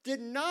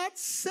did not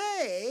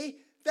say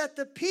that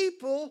the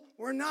people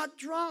were not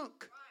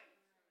drunk.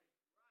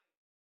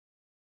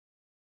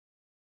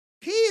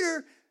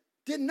 Peter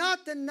did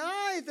not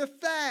deny the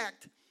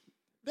fact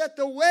that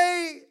the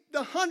way the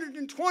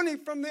 120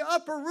 from the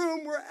upper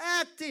room were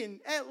acting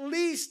at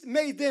least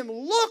made them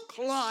look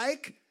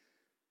like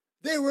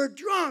they were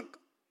drunk.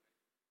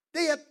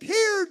 They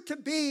appeared to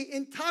be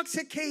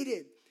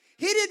intoxicated.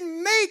 He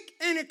didn't make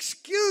an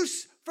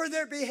excuse for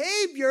their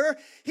behavior.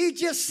 He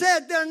just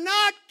said they're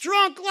not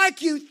drunk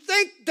like you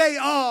think they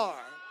are.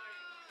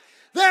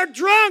 They're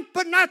drunk,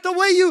 but not the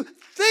way you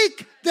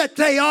think that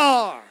they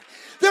are.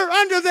 They're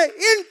under the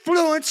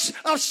influence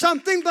of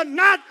something, but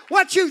not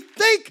what you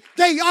think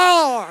they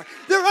are.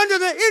 They're under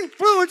the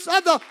influence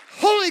of the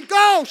Holy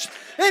Ghost,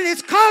 and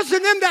it's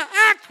causing them to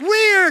act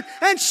weird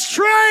and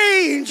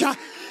strange.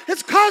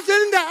 It's causing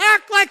them to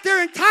act like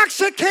they're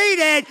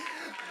intoxicated,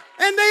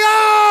 and they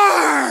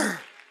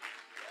are.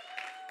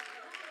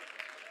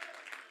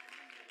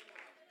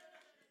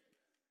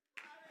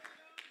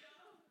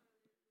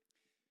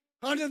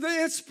 Under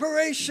the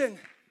inspiration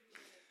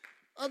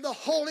of the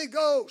Holy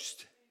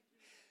Ghost,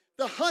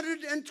 the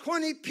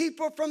 120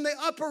 people from the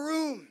upper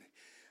room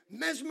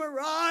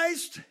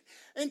mesmerized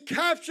and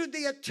captured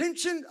the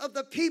attention of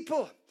the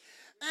people.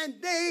 And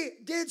they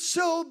did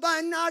so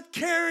by not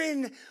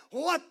caring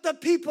what the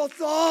people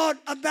thought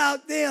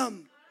about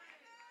them.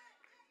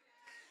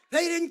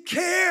 They didn't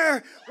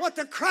care what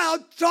the crowd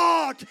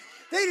thought.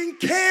 They didn't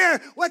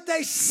care what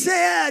they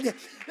said. They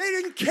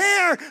didn't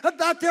care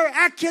about their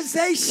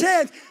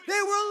accusations.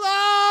 They were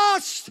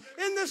lost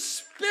in the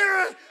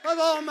Spirit of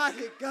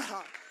Almighty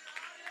God.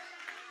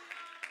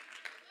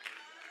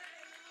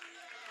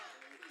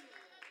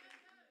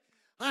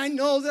 I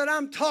know that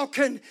I'm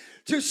talking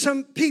to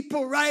some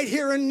people right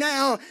here and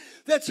now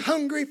that's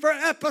hungry for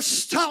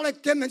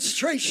apostolic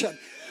demonstration.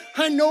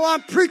 I know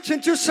I'm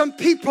preaching to some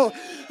people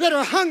that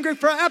are hungry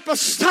for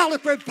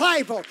apostolic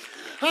revival.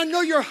 I know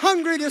you're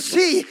hungry to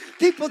see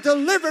people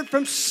delivered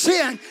from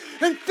sin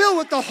and filled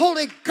with the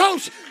Holy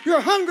Ghost.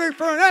 You're hungry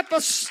for an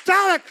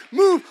apostolic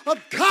move of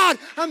God.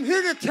 I'm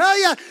here to tell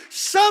you,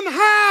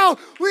 somehow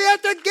we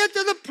have to get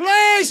to the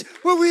place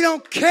where we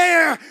don't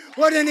care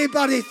what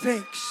anybody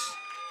thinks.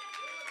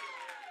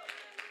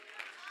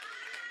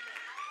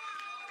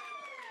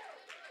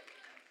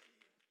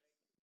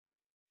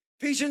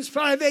 Ephesians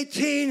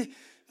 5:18,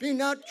 Be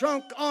not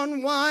drunk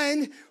on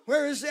wine,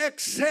 where is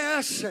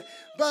excess,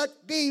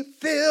 but be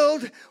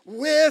filled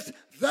with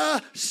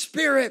the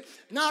Spirit.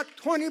 Not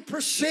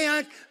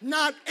 20%,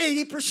 not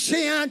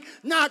 80%,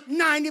 not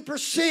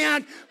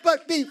 90%,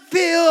 but be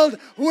filled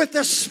with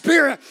the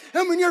Spirit.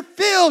 And when you're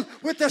filled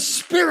with the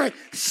Spirit,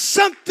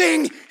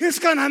 something is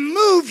going to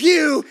move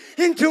you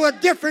into a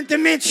different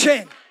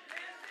dimension.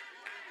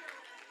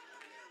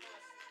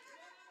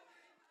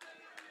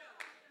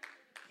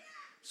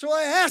 So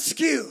I ask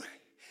you,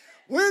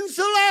 when's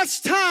the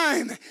last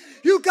time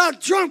you got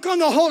drunk on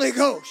the Holy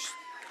Ghost?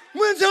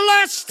 When's the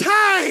last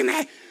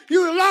time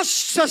you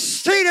lost a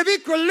state of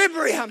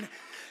equilibrium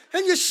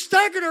and you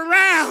staggered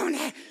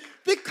around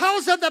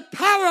because of the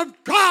power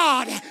of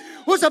God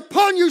was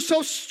upon you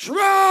so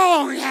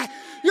strong?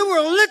 You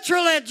were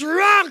literally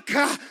drunk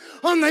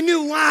on the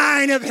new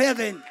wine of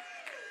heaven.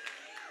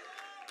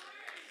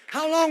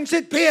 How long's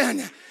it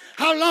been?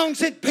 How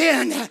long's it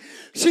been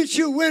since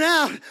you went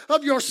out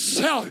of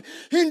yourself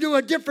into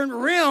a different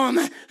realm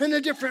and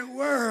a different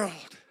world?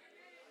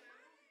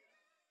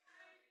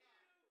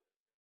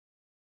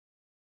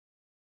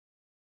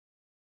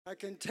 I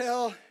can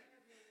tell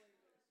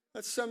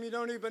that some of you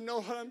don't even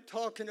know what I'm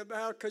talking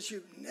about because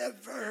you've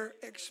never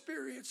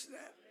experienced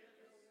that.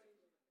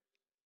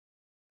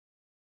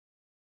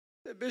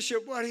 Say,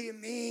 Bishop, what do you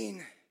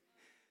mean?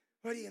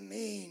 What do you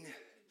mean?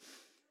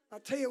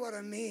 I'll tell you what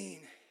I mean.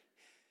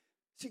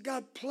 See,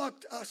 God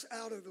plucked us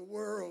out of the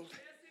world.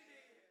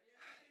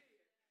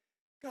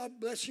 God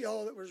bless you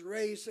all that was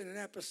raised in an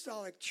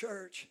apostolic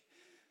church.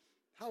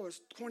 I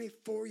was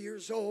 24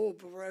 years old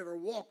before I ever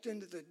walked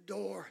into the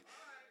door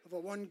of a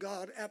one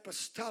God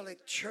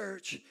apostolic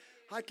church.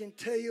 I can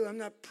tell you I'm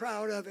not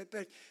proud of it,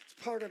 but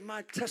it's part of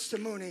my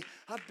testimony.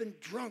 I've been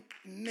drunk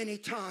many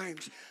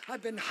times.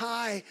 I've been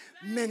high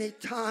many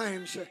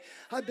times.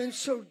 I've been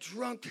so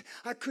drunk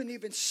I couldn't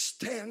even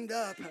stand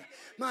up.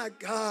 My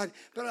God.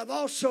 But I've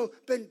also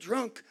been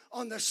drunk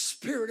on the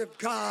Spirit of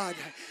God.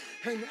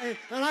 And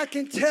I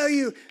can tell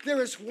you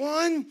there is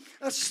one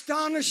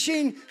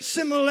astonishing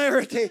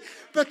similarity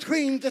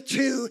between the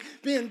two,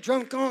 being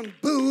drunk on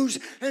booze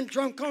and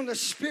drunk on the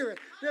Spirit.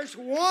 There's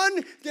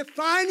one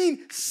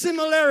defining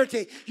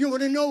similarity. You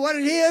want to know what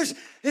it is?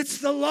 It's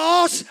the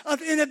loss of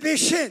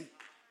inhibition.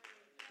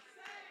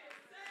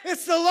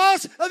 It's the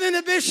loss of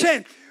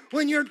inhibition.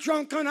 When you're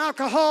drunk on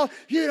alcohol,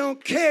 you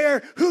don't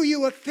care who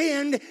you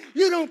offend.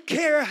 You don't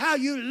care how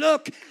you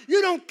look.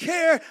 You don't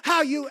care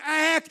how you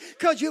act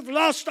because you've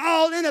lost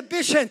all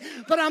inhibition.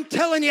 But I'm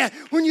telling you,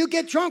 when you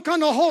get drunk on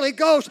the Holy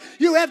Ghost,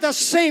 you have the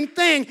same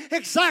thing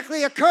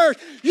exactly occurs.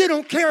 You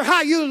don't care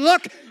how you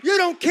look. You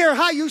don't care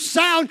how you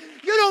sound.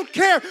 You don't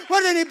care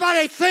what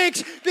anybody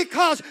thinks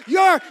because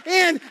you're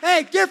in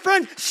a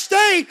different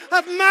state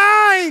of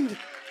mind.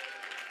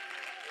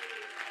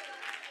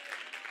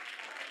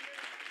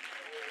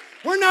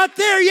 We're not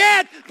there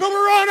yet, but we're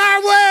on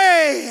our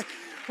way.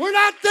 We're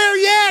not there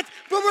yet,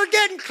 but we're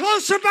getting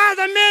closer by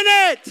the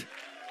minute.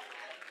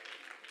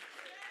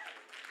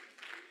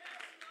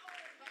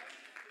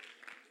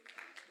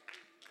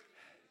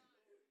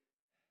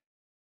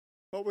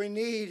 What we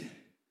need,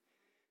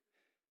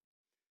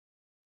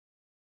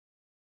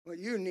 what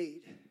you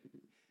need,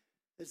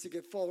 is to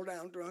get fall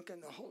down drunk in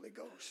the Holy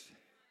Ghost.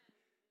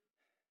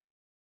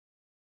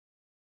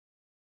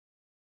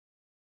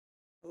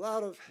 A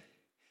lot of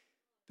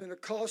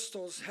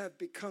Pentecostals have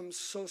become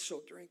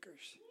social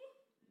drinkers.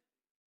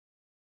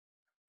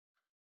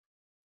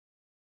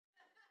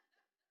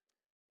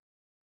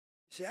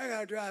 See, I got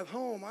to drive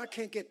home. I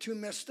can't get too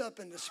messed up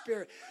in the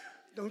spirit.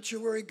 Don't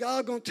you worry.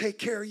 God's going to take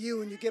care of you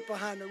when you get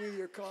behind the wheel of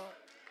your car.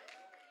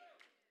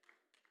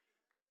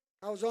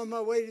 I was on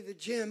my way to the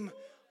gym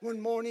one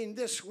morning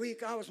this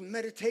week. I was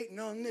meditating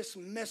on this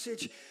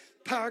message.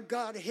 Power of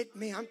God hit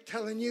me. I'm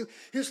telling you,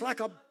 it's like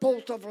a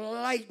bolt of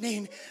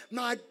lightning.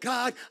 My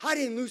God, I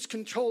didn't lose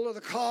control of the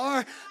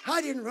car.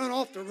 I didn't run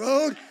off the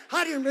road.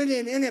 I didn't run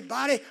into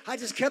anybody. I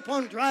just kept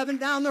on driving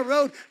down the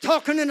road,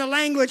 talking in a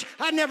language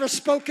I'd never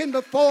spoken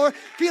before,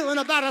 feeling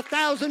about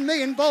 1,000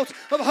 million volts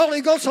of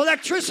Holy Ghost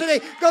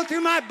electricity go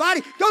through my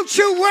body. Don't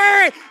you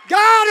worry.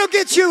 God will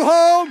get you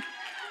home.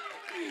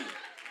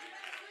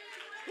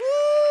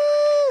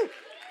 Woo!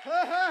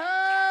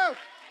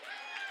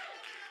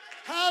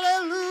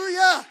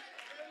 Hallelujah.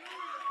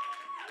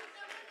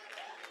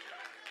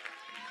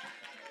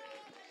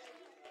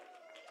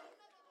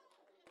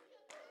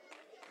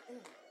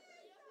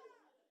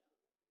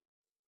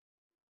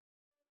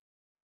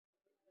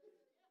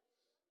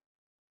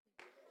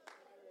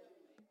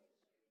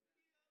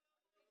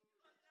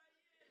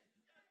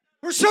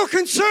 We're so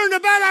concerned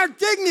about our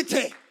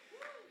dignity.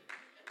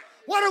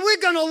 What are we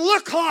going to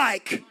look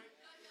like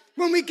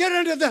when we get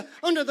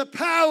under the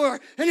power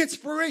and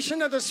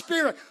inspiration of the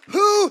Spirit?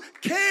 Who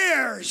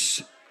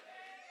cares?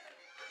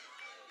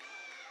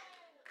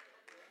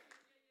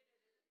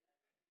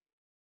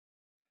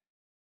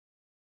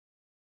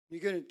 You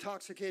get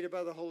intoxicated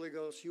by the Holy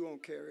Ghost, you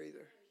won't care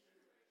either.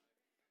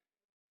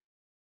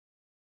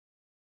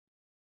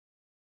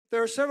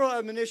 There are several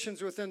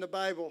admonitions within the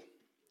Bible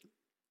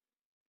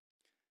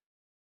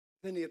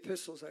in the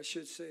epistles, I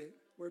should say,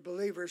 where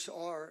believers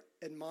are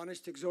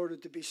admonished,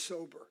 exhorted to be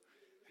sober.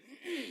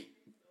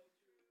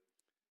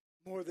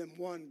 More than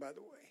one, by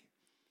the way.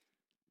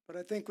 But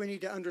I think we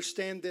need to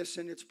understand this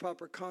in its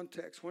proper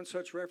context. One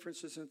such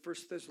reference is in 1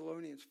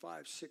 Thessalonians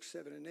 5, 6,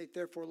 7, and 8.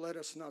 Therefore, let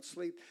us not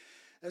sleep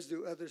as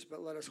do others,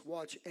 but let us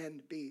watch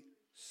and be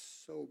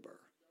sober.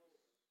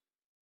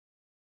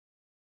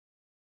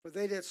 For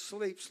they that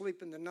sleep,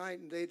 sleep in the night,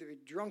 and they that be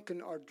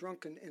drunken are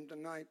drunken in the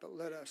night. But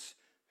let us,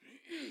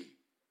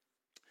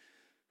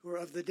 who are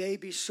of the day,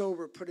 be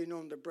sober, putting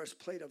on the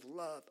breastplate of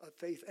love, of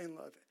faith and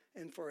love,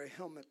 and for a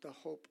helmet, the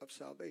hope of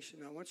salvation.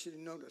 Now, I want you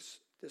to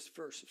notice this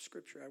verse of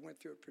Scripture. I went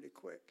through it pretty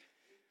quick.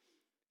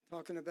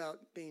 Talking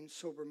about being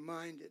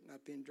sober-minded,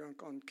 not being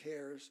drunk on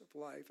cares of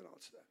life and all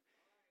that stuff.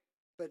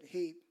 But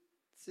he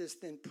says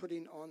then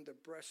putting on the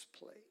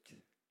breastplate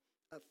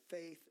of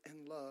faith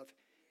and love,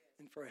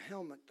 and for a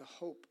helmet, the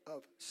hope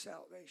of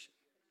salvation.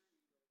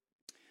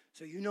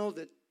 So you know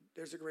that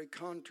there's a great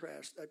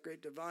contrast, a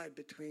great divide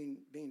between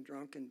being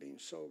drunk and being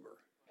sober.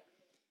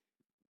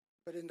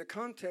 But in the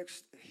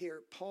context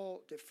here,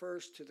 Paul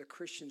defers to the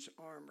Christian's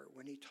armor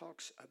when he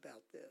talks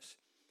about this.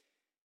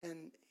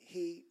 And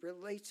he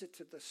relates it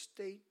to the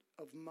state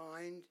of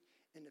mind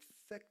and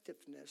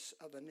effectiveness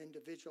of an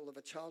individual, of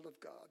a child of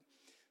God,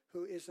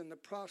 who is in the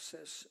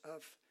process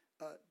of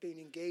being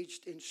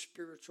engaged in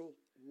spiritual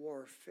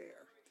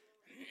warfare.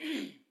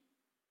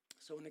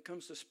 So when it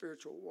comes to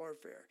spiritual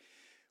warfare,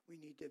 we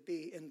need to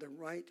be in the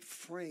right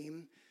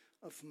frame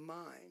of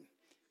mind.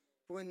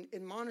 When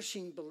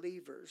admonishing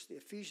believers, the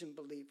Ephesian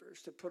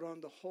believers, to put on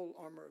the whole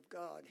armor of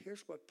God,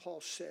 here's what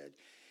Paul said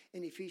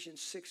in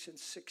Ephesians 6 and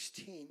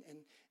 16.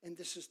 And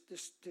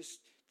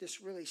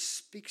this really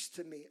speaks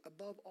to me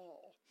above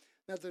all.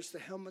 Now there's the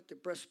helmet, the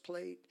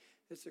breastplate,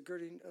 there's the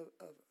girding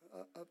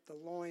of the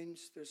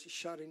loins, there's the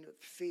shodding of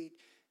the feet,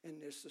 and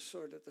there's the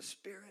sword of the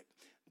Spirit.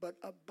 But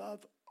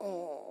above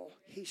all,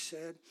 he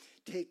said,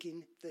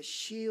 taking the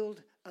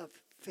shield of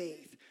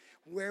faith,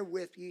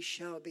 wherewith ye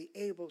shall be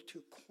able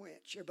to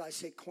quench. Everybody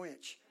say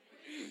quench.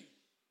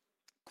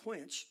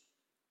 Quench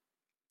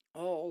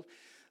all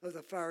of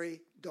the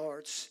fiery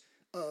darts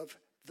of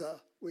the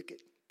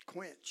wicked.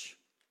 Quench.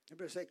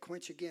 Everybody say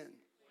quench again.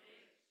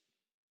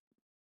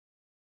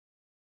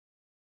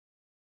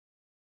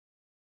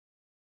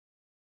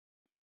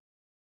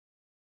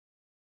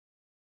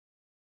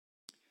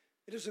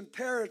 It is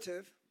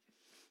imperative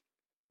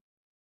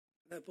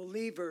that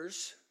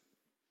believers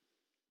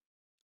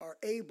are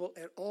able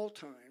at all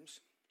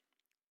times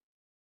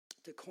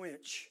to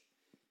quench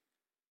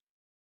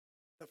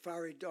the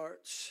fiery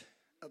darts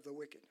of the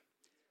wicked.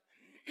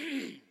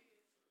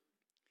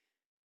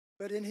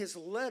 But in his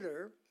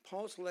letter,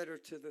 Paul's letter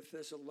to the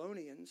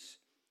Thessalonians,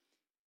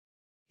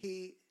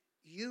 he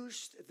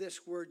used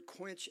this word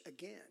quench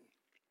again.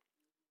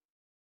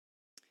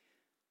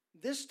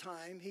 This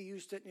time he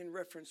used it in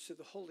reference to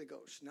the Holy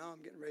Ghost. Now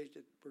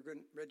we're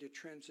ready to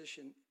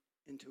transition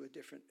into a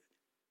different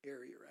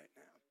area right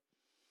now.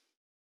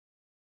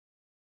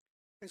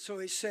 And so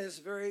he says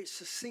very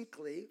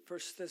succinctly, 1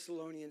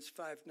 Thessalonians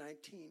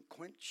 5:19,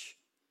 quench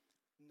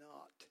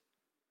not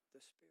the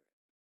Spirit.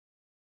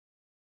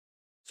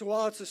 So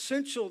while it's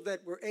essential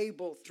that we're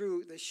able,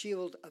 through the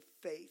shield of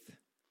faith,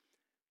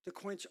 to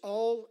quench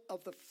all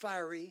of the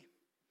fiery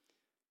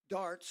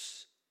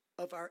darts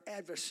of our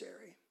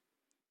adversary,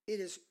 it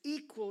is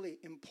equally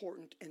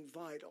important and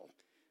vital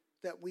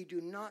that we do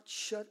not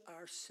shut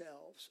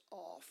ourselves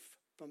off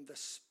from the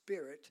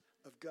Spirit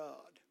of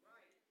God.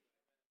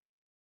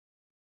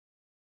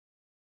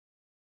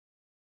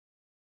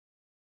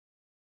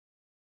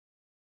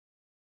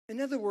 In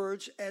other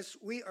words, as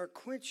we are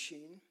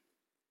quenching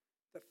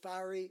the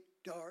fiery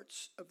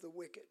darts of the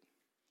wicked,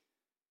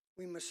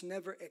 we must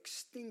never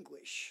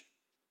extinguish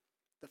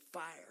the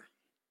fire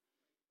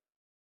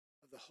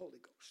of the Holy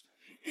Ghost.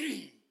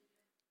 I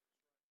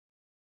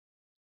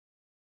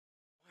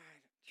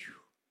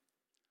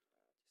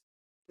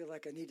feel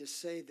like I need to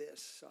say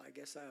this, so I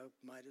guess I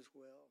might as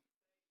well.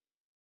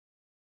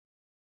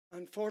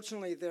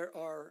 Unfortunately, there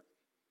are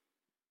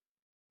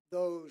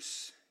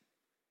those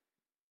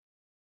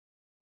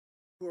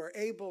who are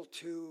able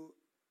to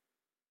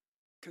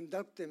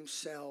conduct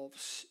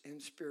themselves in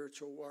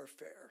spiritual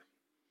warfare.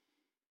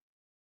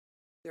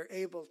 They're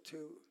able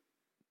to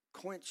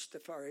quench the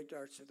fiery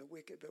darts of the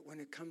wicked, but when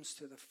it comes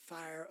to the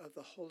fire of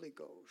the Holy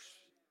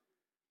Ghost,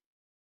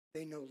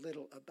 they know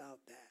little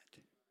about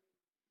that.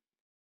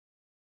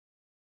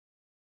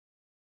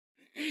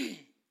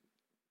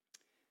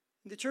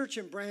 The church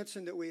in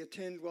Branson that we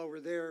attend while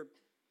we're there,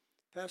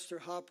 Pastor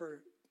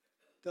Hopper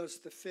does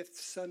the fifth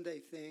Sunday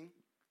thing.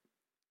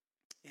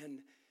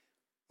 And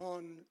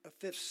on a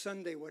fifth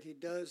Sunday, what he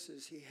does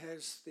is he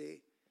has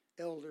the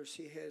elders.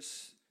 He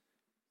has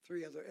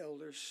 3 other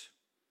elders.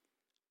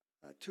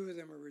 2 of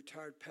them are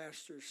retired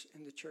pastors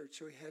in the church.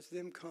 So he has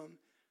them come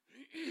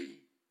and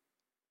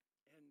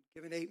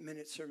give an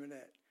 8-minute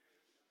sermonette.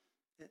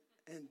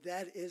 And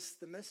that is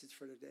the message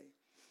for today.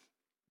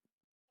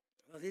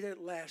 Well, he did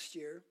it last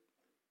year.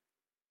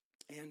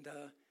 And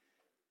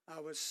I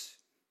was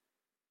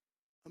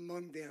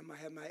among them. I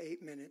had my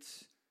 8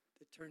 minutes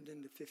that turned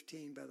into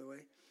 15, by the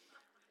way,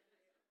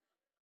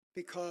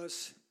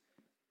 because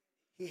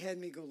he had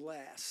me go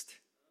last,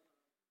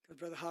 because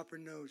Brother Hopper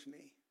knows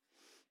me.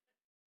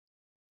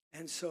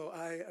 And so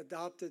I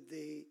adopted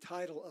the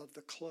title of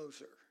the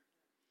closer.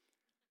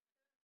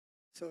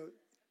 So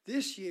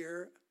this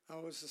year, I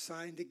was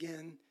assigned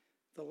again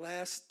the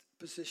last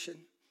position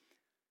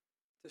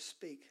to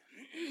speak.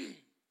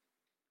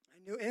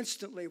 I knew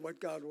instantly what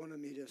God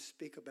wanted me to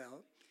speak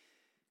about.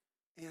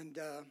 And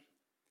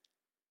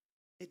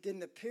it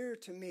didn't appear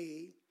to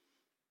me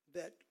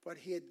that what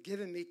he had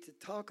given me to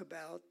talk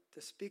about,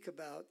 to speak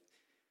about,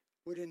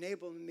 would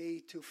enable me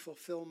to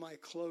fulfill my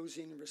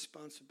closing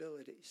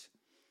responsibilities.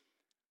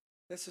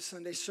 That's the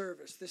Sunday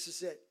service. This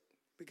is it.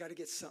 We got to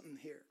get something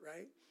here,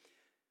 right?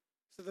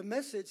 So the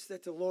message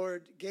that the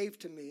Lord gave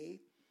to me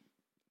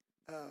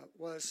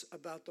was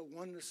about the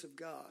oneness of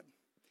God.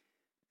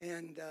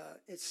 And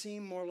it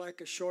seemed more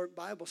like a short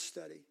Bible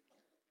study.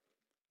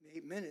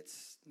 8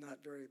 minutes, not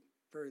very,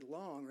 very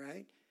long,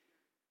 right?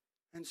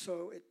 And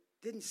so it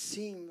didn't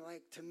seem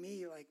like, to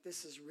me, like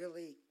this is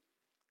really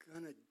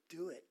going to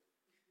do it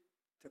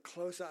to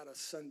close out a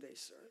Sunday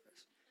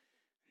service.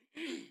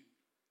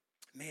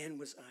 Man,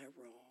 was I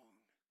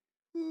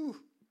wrong. Ooh,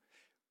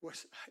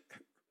 was I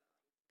wrong.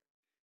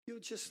 You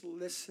just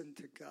listen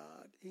to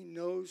God. He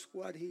knows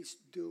what he's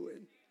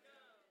doing.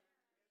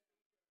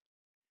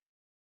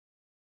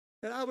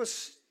 And I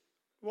was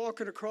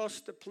walking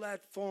across the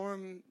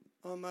platform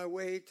on my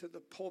way to the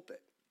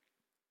pulpit.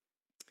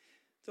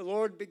 The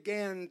Lord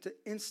began to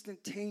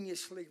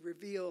instantaneously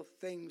reveal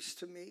things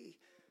to me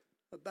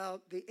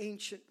about the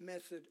ancient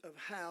method of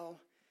how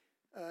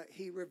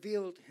he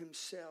revealed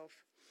himself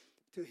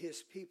to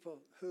his people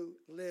who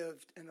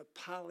lived in a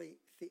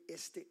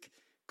polytheistic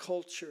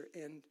culture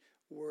and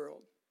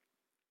world.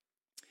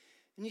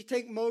 And you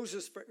take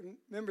Moses,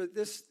 remember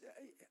this,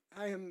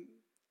 I am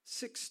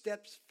 6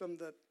 steps from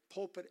the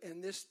pulpit,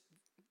 and this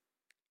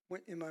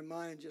went in my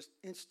mind just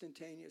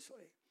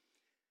instantaneously.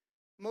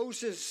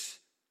 Moses,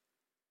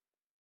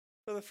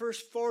 for the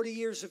first 40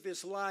 years of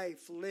his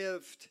life,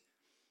 lived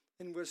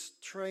and was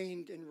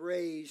trained and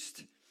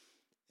raised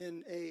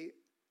in a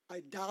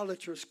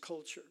idolatrous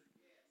culture.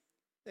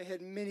 They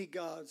had many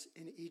gods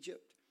in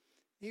Egypt.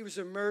 He was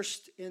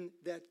immersed in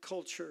that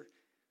culture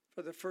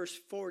for the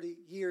first 40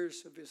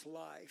 years of his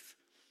life.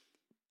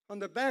 On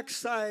the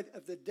backside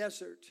of the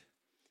desert,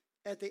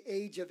 at the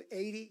age of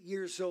 80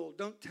 years old,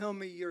 don't tell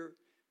me you're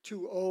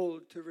too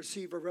old to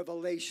receive a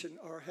revelation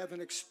or have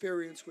an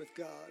experience with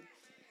God.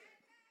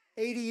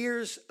 80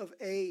 years of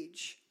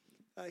age,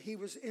 he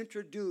was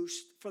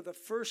introduced for the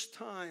first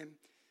time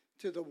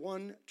to the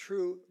one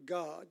true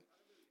God.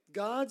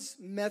 God's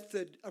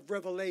method of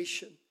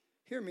revelation,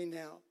 hear me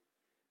now,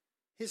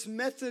 his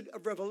method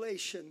of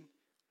revelation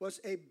was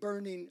a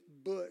burning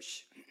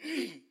bush.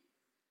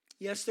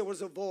 Yes, there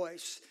was a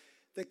voice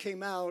that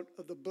came out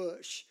of the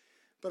bush,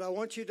 but I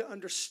want you to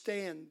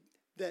understand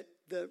that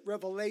the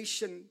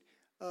revelation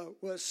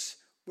was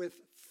with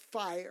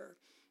fire.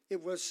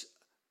 It was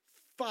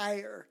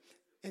fire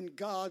and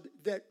God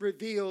that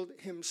revealed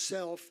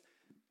himself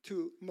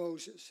to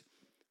Moses.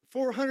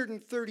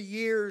 430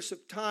 years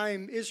of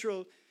time,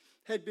 Israel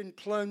had been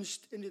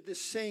plunged into the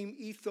same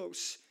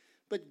ethos,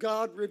 but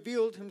God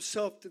revealed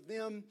himself to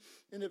them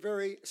in a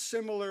very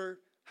similar,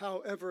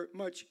 however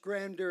much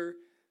grander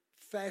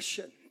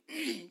fashion.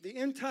 The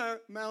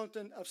entire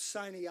mountain of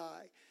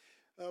Sinai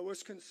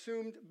was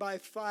consumed by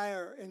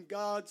fire, and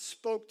God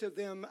spoke to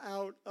them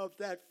out of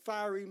that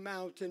fiery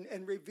mountain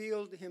and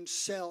revealed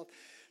himself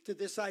to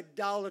this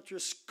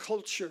idolatrous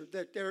culture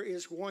that there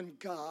is one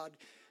God,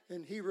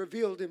 and he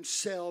revealed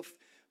himself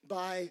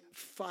by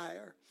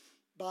fire,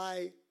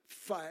 by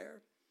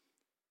fire.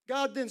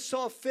 God then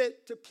saw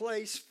fit to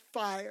place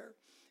fire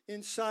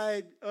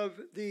inside of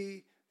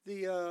the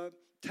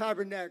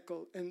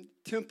tabernacle and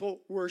temple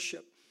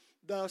worship.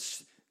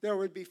 Thus, there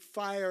would be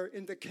fire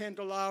in the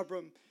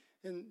candelabrum,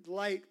 and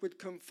light would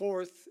come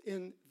forth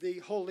in the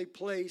holy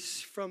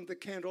place from the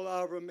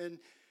candelabrum, and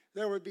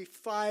there would be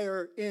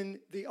fire in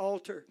the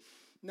altar.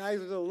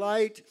 Neither the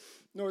light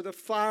nor the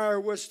fire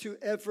was to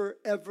ever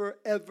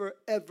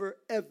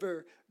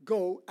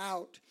go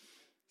out.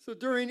 So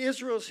during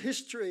Israel's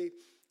history,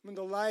 when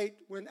the light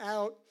went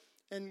out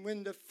and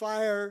when the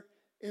fire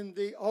in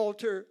the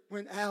altar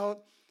went out,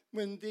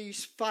 when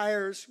these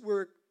fires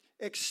were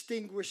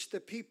extinguished,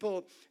 the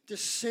people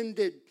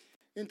descended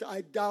into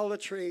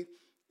idolatry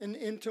and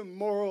into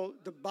moral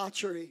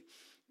debauchery.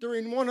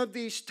 During one of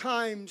these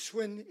times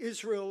when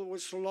Israel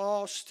was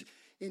lost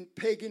in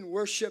pagan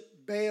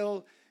worship,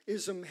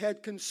 Baalism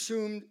had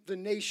consumed the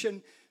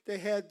nation. They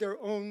had their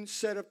own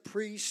set of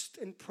priests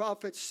and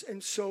prophets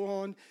and so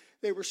on.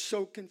 They were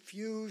so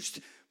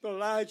confused. But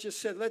Elijah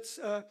said, let's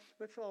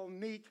all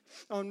meet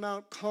on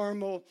Mount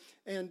Carmel,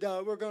 and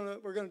we're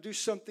gonna do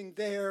something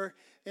there,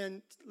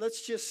 and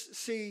let's just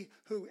see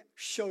who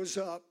shows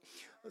up.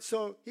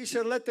 So he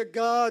said, let the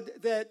God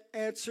that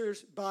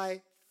answers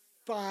by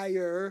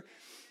fire,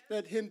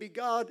 let him be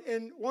God.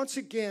 And once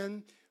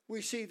again,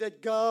 we see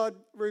that God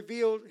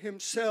revealed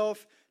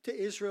himself to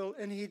Israel,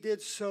 and he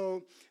did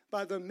so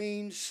by the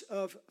means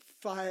of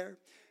fire.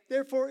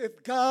 Therefore,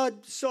 if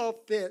God saw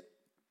fit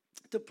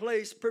to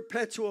place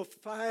perpetual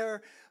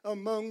fire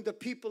among the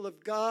people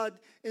of God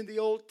in the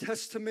Old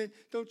Testament,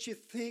 don't you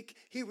think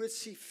he would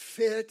see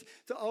fit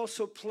to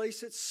also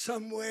place it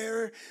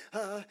somewhere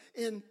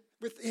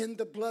within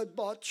the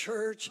blood-bought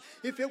church?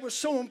 If it was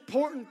so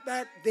important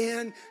back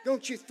then,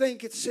 don't you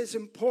think it's as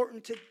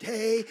important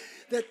today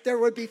that there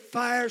would be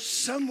fire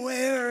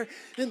somewhere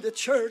in the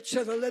church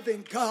of the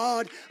living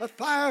God? A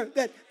fire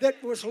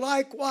that was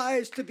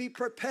likewise to be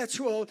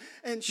perpetual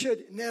and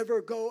should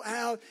never go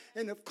out.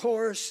 And of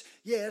course,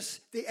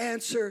 yes, the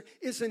answer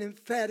is an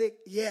emphatic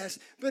yes.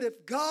 But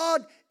if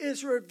God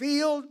is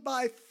revealed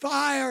by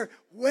fire,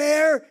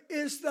 where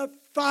is the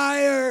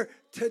fire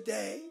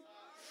today?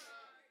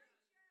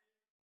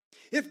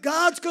 If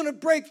God's going to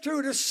break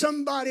through to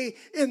somebody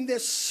in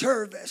this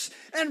service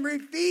and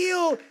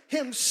reveal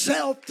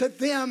himself to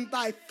them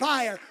by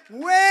fire,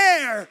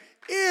 where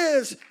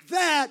is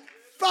that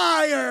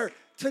fire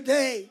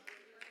today?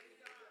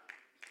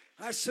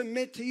 I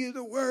submit to you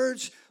the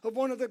words of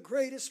one of the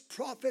greatest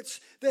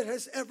prophets that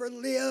has ever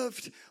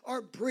lived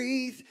or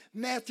breathed.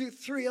 Matthew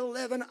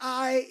 3:11,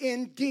 I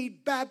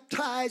indeed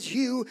baptize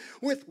you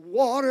with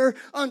water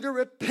unto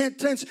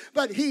repentance,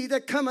 but he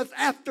that cometh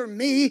after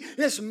me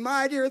is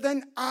mightier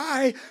than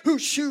I,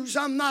 whose shoes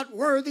I'm not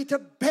worthy to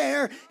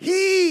bear.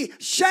 He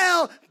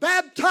shall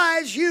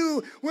baptize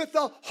you with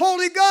the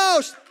Holy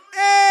Ghost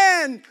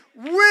and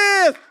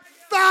with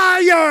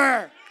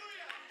fire.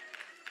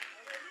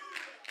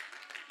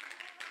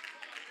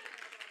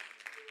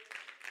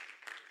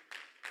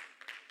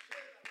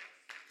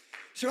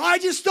 So I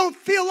just don't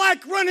feel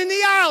like running the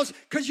aisles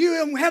because you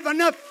don't have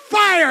enough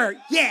fire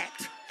yet.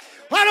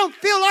 I don't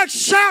feel like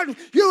shouting.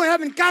 You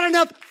haven't got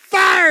enough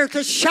fire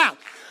to shout.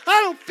 I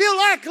don't feel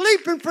like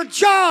leaping for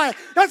joy.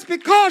 That's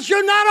because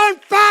you're not on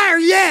fire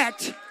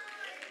yet.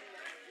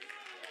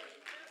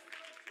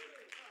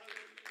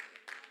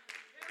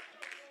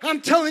 I'm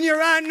telling you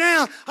right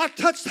now, I've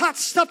touched hot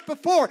stuff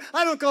before.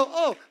 I don't go,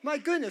 oh, my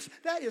goodness,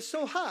 that is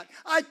so hot.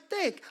 I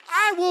think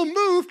I will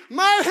move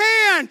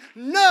my hand.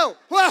 No.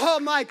 Oh,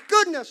 my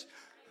goodness.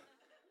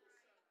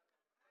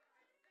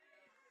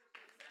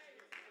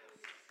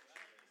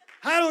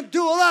 I don't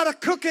do a lot of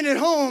cooking at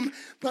home,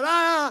 but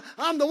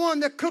I'm the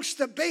one that cooks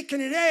the bacon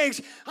and eggs.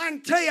 I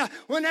can tell you,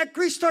 when that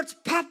grease starts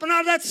popping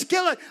out of that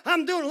skillet,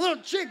 I'm doing a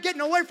little jig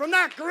getting away from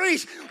that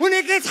grease. When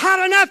it gets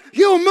hot enough,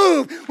 you'll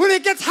move. When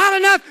it gets hot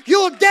enough,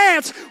 you'll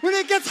dance. When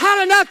it gets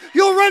hot enough,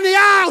 you'll run the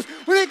aisles.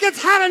 When it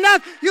gets hot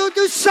enough, you'll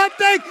do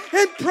something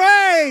in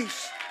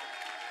praise.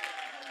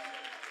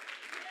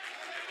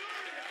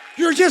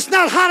 You're just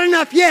not hot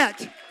enough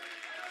yet.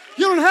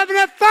 You don't have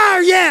enough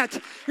fire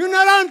yet. You're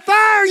not on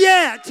fire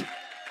yet.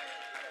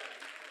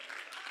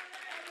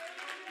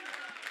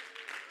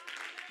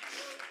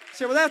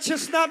 Say, well, that's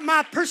just not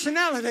my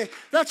personality.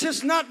 That's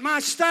just not my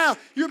style.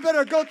 You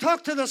better go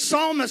talk to the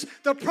psalmist,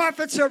 the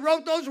prophets that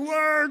wrote those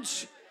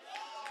words.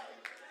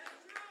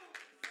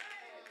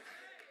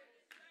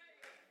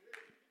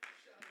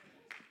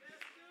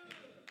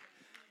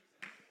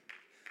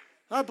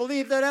 I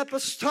believe that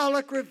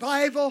apostolic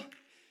revival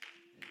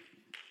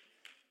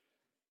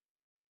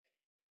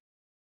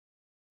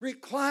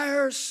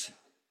requires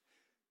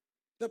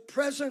the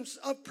presence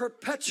of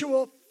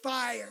perpetual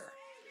fire.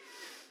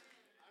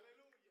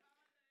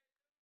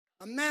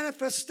 A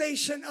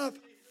manifestation of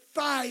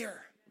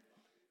fire.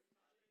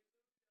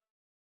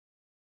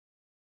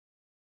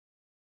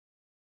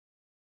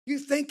 You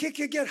think it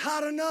could get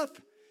hot enough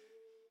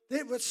that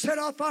it would set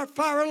off our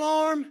fire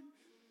alarm?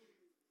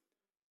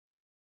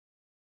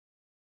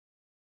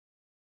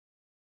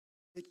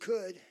 It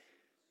could.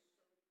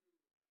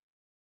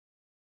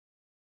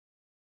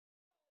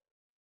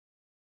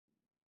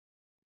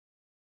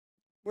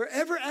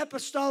 Wherever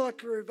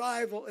apostolic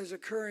revival is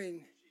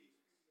occurring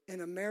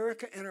in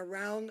America and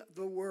around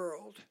the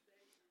world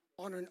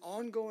on an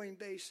ongoing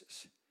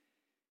basis,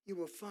 you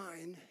will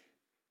find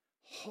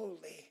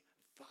holy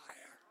fire.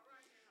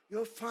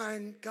 You'll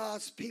find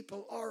God's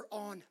people are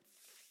on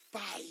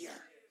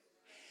fire.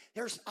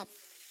 There's a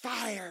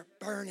fire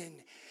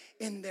burning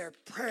in their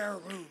prayer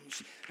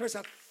rooms. There's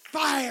a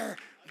fire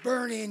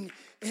burning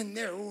in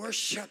their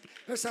worship.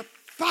 There's a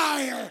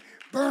fire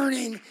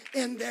burning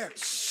in their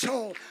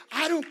soul.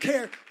 I don't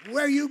care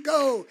where you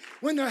go.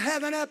 When they're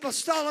having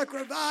apostolic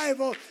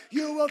revival,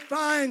 you will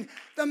find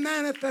the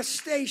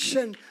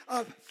manifestation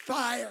of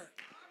fire.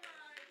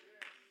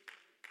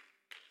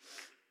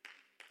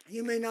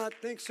 You may not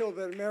think so,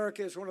 but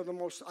America is one of the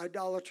most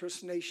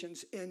idolatrous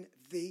nations in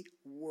the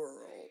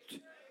world.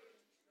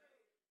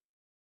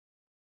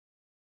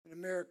 In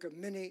America,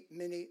 many,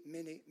 many,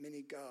 many,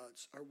 many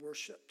gods are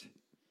worshipped.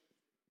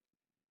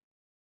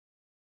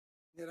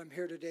 Yet I'm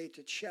here today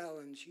to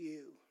challenge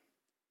you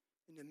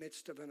in the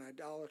midst of an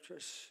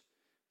idolatrous,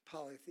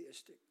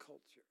 polytheistic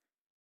culture.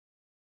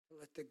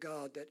 Let the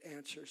God that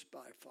answers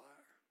by fire,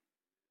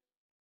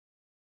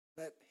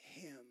 let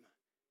him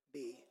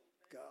be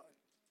God.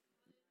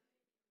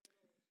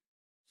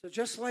 So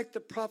just like the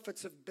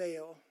prophets of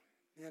Baal,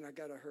 man, I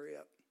got to hurry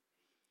up.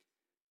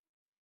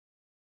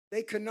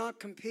 They could not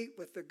compete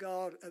with the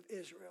God of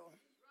Israel.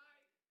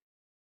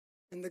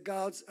 And the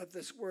gods of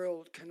this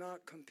world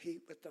cannot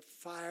compete with the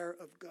fire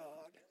of God.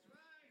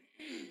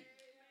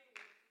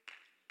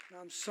 Now,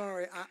 I'm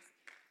sorry.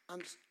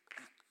 I'm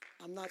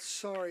not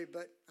sorry,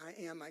 but I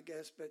am, I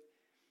guess. But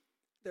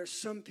there's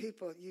some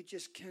people you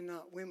just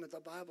cannot win with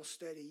a Bible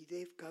study.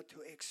 They've got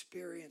to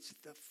experience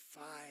the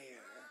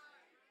fire.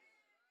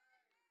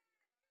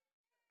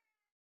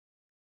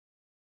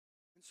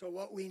 And so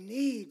what we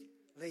need,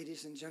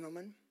 ladies and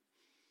gentlemen,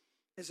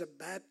 is a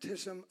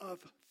baptism of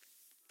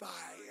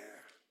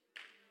fire.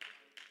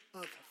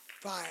 Of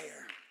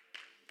fire.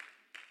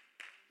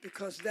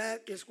 Because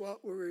that is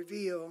what will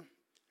reveal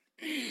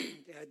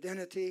the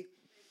identity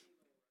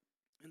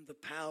and the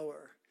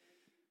power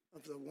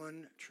of the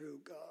one true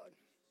God.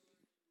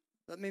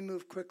 Let me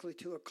move quickly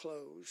to a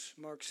close.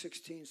 Mark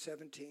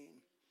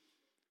 16:17.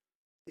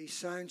 These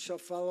signs shall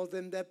follow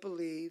them that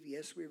believe.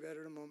 Yes, we read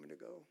it a moment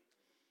ago.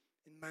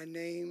 In my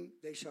name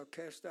they shall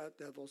cast out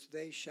devils.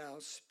 They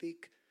shall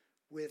speak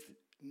with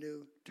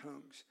new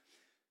tongues.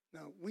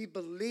 Now, we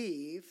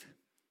believe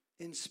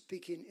in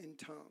speaking in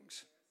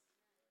tongues.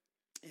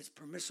 It's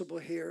permissible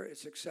here.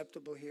 It's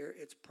acceptable here.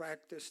 It's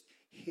practiced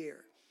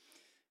here.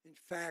 In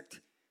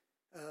fact,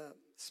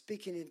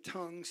 speaking in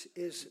tongues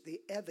is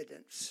the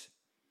evidence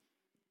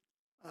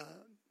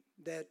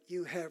that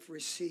you have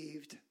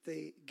received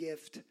the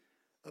gift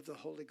of the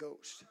Holy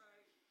Ghost.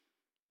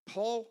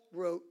 Paul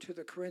wrote to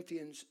the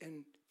Corinthians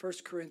in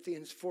 1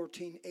 Corinthians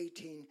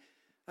 14:18,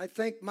 I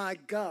thank my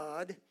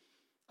God,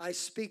 I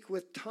speak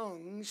with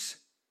tongues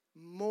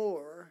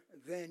more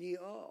than ye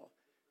all.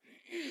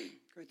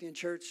 Corinthian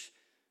church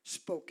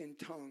spoke in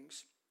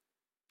tongues.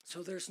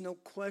 So there's no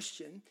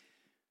question,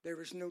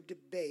 there is no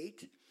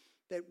debate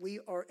that we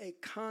are a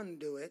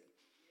conduit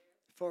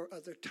for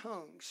other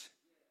tongues.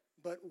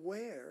 But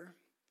where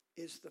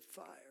is the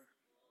fire?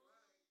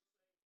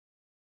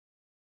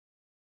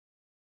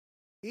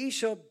 He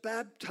shall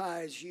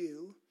baptize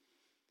you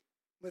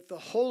with the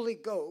Holy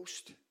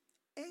Ghost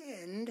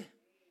and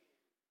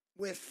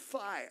with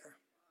fire.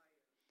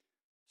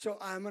 So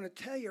I'm going to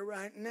tell you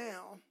right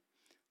now,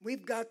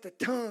 we've got the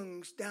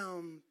tongues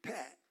down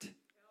pat.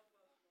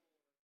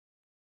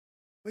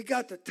 We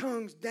got the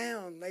tongues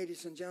down,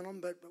 ladies and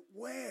gentlemen, but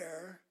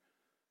where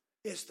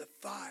is the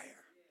fire?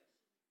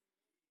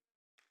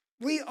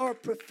 We are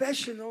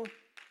professional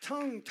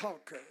tongue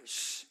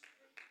talkers,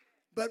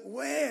 but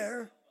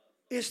where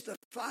is the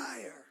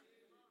fire?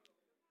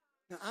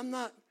 Now,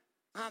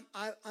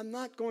 I'm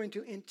not going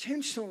to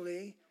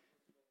intentionally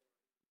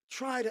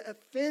try to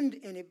offend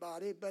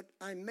anybody, but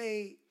I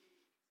may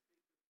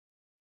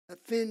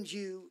offend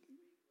you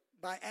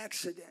by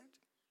accident.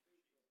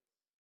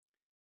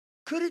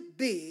 Could it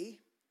be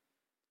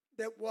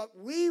that what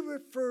we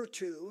refer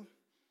to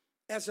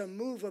as a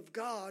move of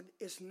God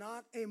is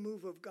not a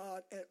move of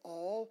God at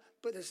all,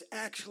 but is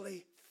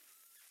actually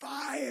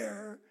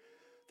fire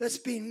that's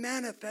being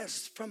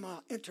manifest from an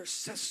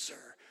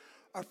intercessor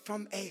or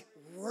from a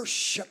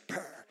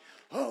worshiper?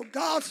 Oh,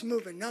 God's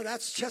moving. No,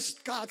 that's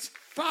just God's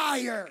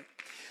fire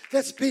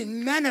that's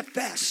being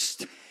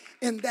manifest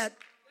in that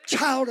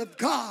child of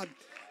God,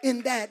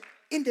 in that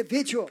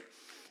individual.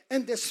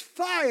 And this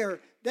fire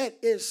that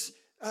is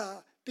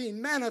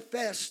being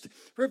manifest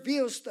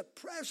reveals the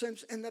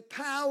presence and the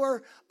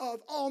power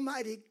of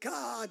Almighty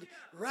God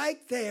right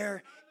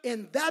there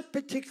in that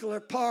particular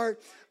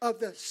part of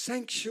the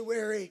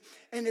sanctuary.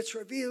 And it's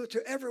revealed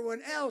to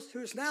everyone else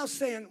who's now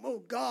saying, oh,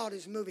 God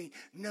is moving.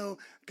 No,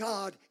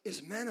 God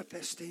is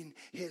manifesting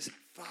his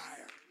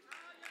fire.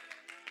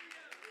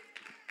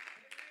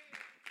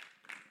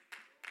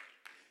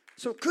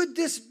 So could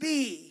this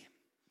be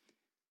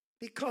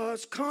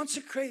because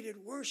consecrated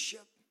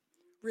worship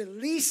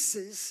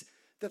releases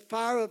the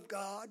fire of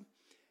God,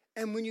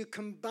 and when you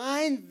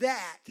combine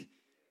that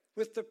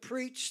with the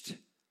preached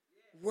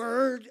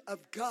word of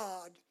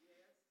God,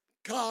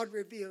 God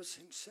reveals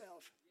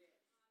himself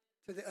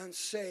to the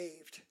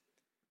unsaved,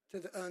 to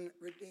the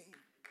unredeemed.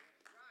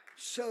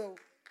 So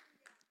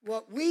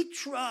what we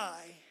try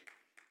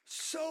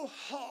so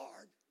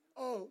hard,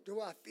 oh,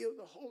 do I feel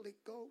the Holy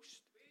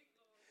Ghost?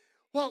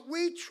 What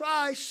we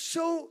try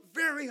so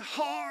very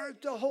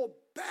hard to hold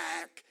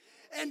back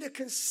and to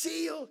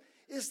conceal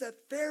is the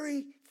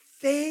very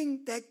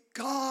thing that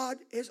God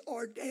is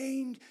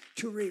ordained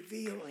to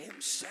reveal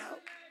himself.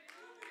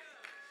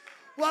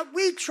 What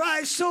we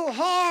try so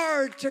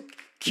hard to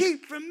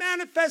keep from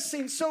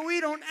manifesting so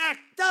we don't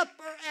act up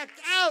or act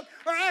out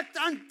or act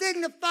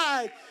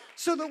undignified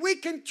so that we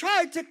can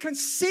try to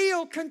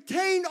conceal,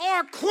 contain,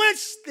 or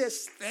quench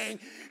this thing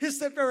is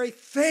the very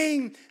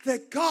thing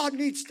that God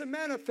needs to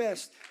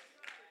manifest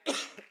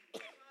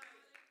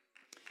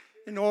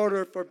in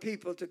order for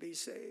people to be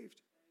saved.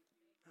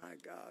 My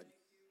God.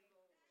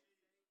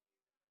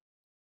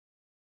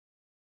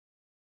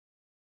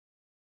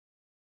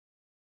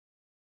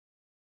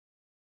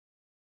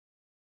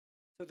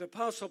 So the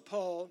Apostle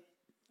Paul,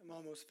 I'm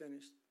almost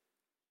finished,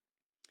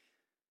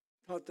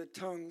 thought that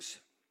tongues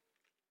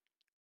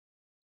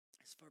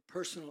It's for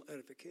personal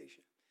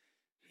edification.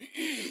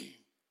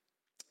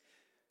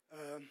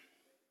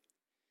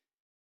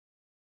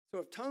 So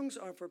if tongues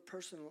are for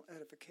personal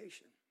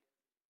edification,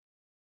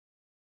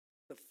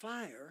 the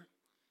fire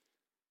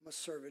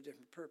must serve a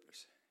different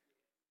purpose.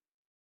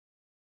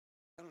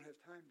 I don't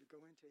have time to go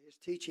into his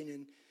teaching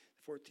in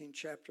the 14th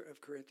chapter of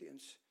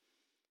Corinthians.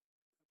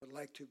 I would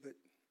like to, but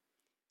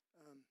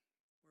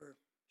we're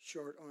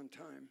short on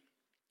time.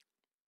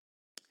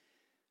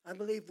 I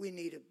believe we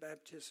need a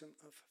baptism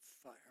of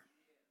fire.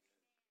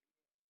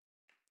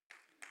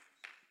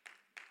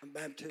 A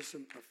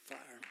baptism of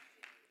fire.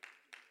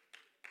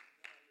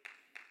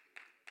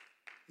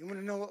 You want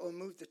to know what will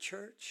move the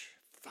church?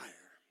 Fire.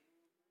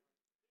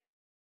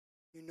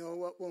 You know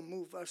what will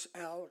move us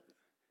out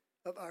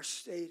of our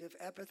state of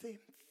apathy?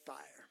 Fire.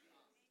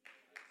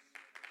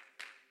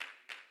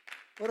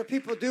 What do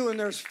people do when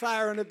there's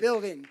fire in a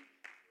building?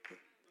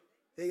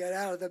 They get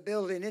out of the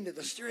building into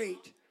the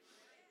street.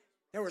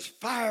 There was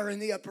fire in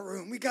the upper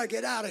room. We got to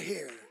get out of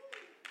here.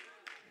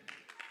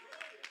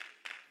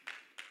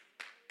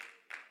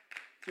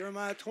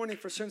 Jeremiah 20,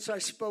 for since I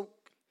spoke,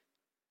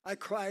 I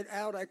cried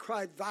out, I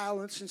cried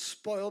violence and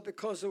spoil,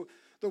 because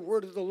the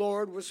word of the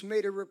Lord was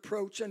made a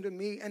reproach unto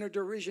me and a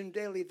derision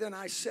daily. Then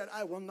I said,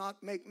 I will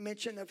not make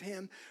mention of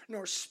him,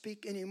 nor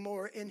speak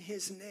anymore in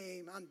his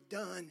name. I'm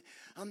done.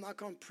 I'm not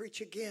going to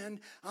preach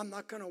again. I'm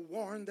not going to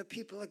warn the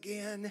people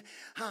again.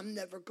 I'm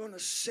never going to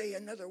say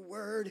another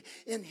word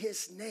in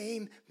his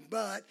name,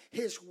 but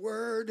his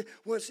word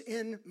was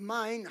in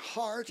mine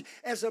heart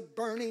as a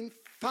burning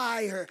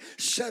fire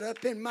shut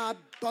up in my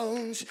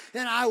bones,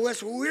 and I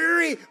was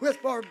weary with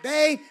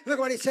foreboding. Look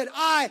what he said.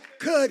 I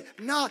could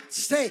not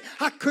stay.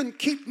 I couldn't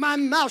keep my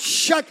mouth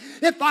shut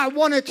if I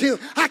wanted to.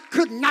 I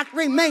could not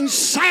remain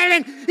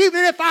silent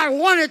even if I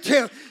wanted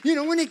to. You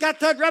know, when he got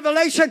that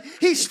revelation,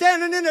 he's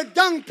standing in a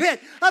dung pit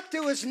up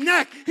to his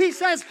neck. He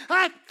says,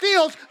 I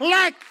feels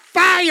like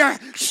fire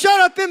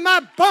shut up in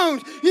my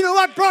bones. You know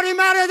what brought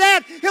him out of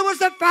that? It was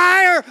the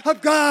fire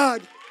of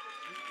God.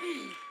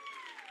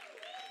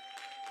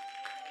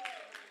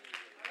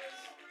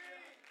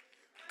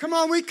 Come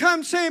on, we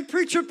come saying,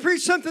 preacher,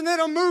 preach something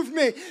that'll move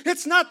me.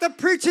 It's not the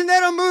preaching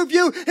that'll move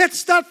you.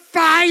 It's the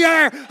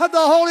fire of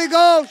the Holy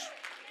Ghost.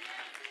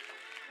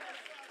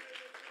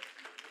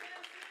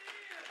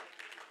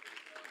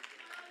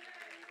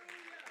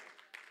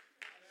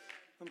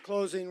 I'm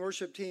closing.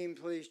 Worship team,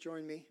 please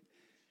join me.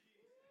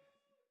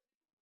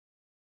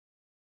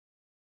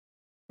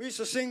 We used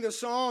to sing the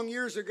song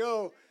years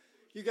ago,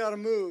 you got to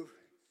move.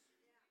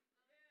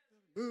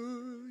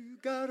 Move, you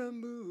got to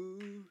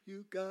move,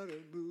 you got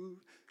to move.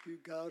 You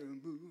gotta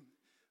move.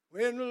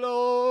 When the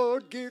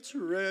Lord gets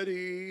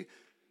ready,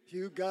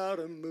 you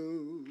gotta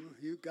move.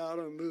 You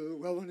gotta move.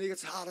 Well, when it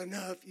gets hot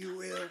enough, you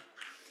will.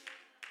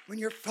 When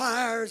your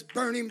fire is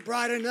burning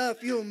bright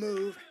enough, you'll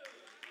move.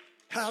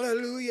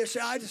 Hallelujah.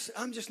 Say,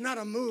 I'm just not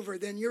a mover.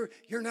 Then you're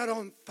not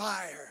on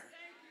fire.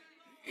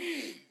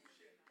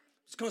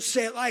 It's gonna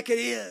say it like it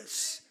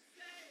is.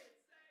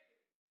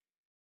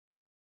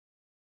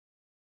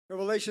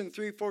 Revelation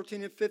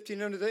 3:14 and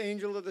 15, unto the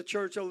angel of the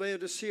church of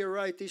Laodicea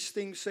write, these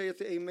things saith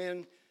the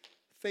Amen,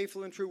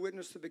 faithful and true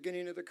witness, the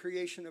beginning of the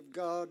creation of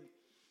God.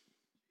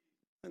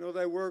 I know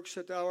thy works,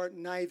 that thou art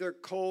neither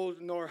cold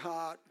nor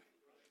hot.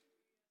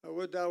 I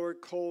would thou wert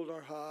cold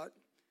or hot.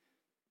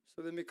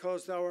 So then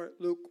because thou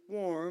art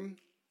lukewarm,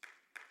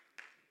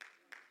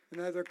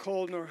 neither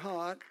cold nor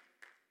hot,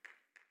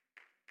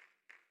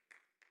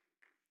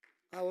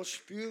 I will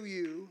spew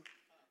you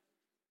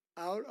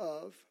out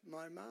of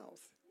my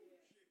mouth.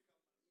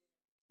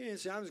 He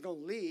didn't say, I'm just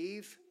going to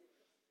leave.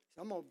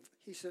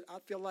 He said, I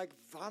feel like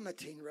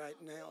vomiting right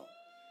now.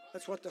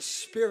 That's what the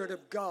Spirit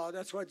of God,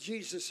 that's what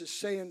Jesus is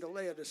saying to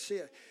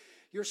Laodicea.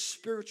 Your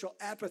spiritual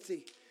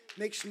apathy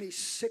makes me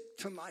sick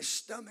to my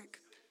stomach.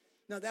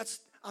 Now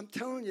I'm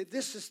telling you,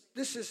 this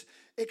is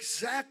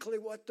exactly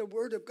what the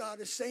Word of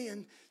God is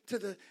saying to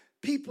the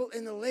people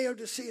in the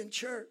Laodicean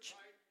church.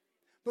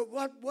 But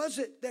what was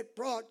it that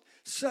brought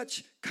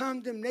such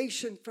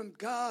condemnation from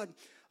God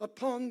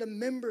upon the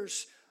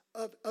members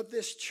of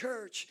this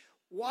church?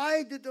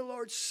 Why did the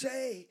Lord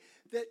say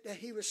that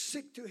he was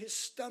sick to his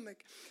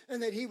stomach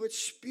and that he would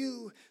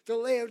spew the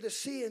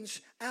Laodiceans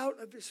out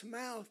of his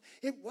mouth?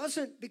 It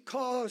wasn't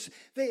because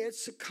they had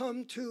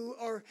succumbed to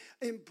or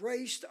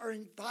embraced or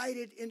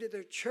invited into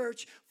their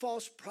church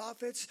false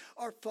prophets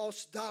or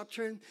false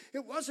doctrine.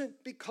 It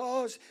wasn't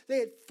because they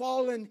had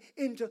fallen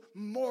into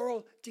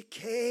moral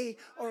decay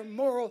or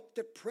moral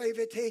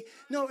depravity.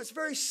 No, it's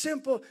very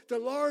simple. The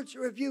Lord's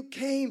rebuke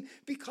came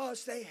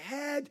because they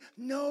had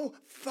no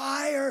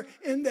fire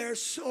in their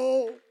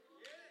soul.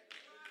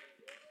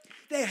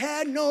 They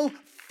had no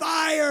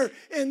fire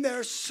in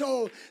their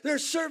soul. Their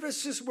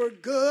services were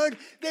good.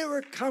 They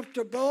were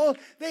comfortable.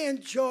 They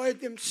enjoyed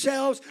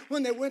themselves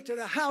when they went to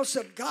the house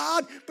of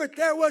God. But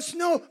there was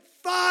no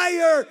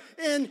fire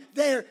in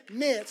their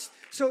midst.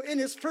 So in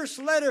his first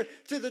letter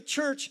to the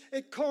church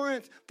at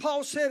Corinth,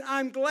 Paul said,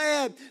 I'm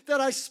glad that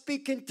I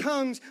speak in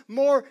tongues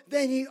more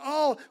than ye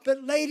all.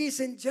 But ladies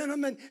and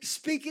gentlemen,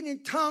 speaking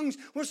in tongues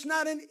was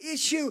not an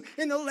issue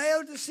in the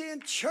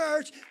Laodicean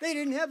church. They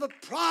didn't have a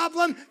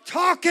problem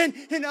talking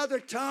in other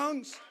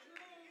tongues.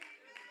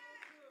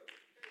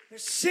 There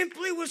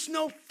simply was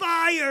no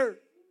fire.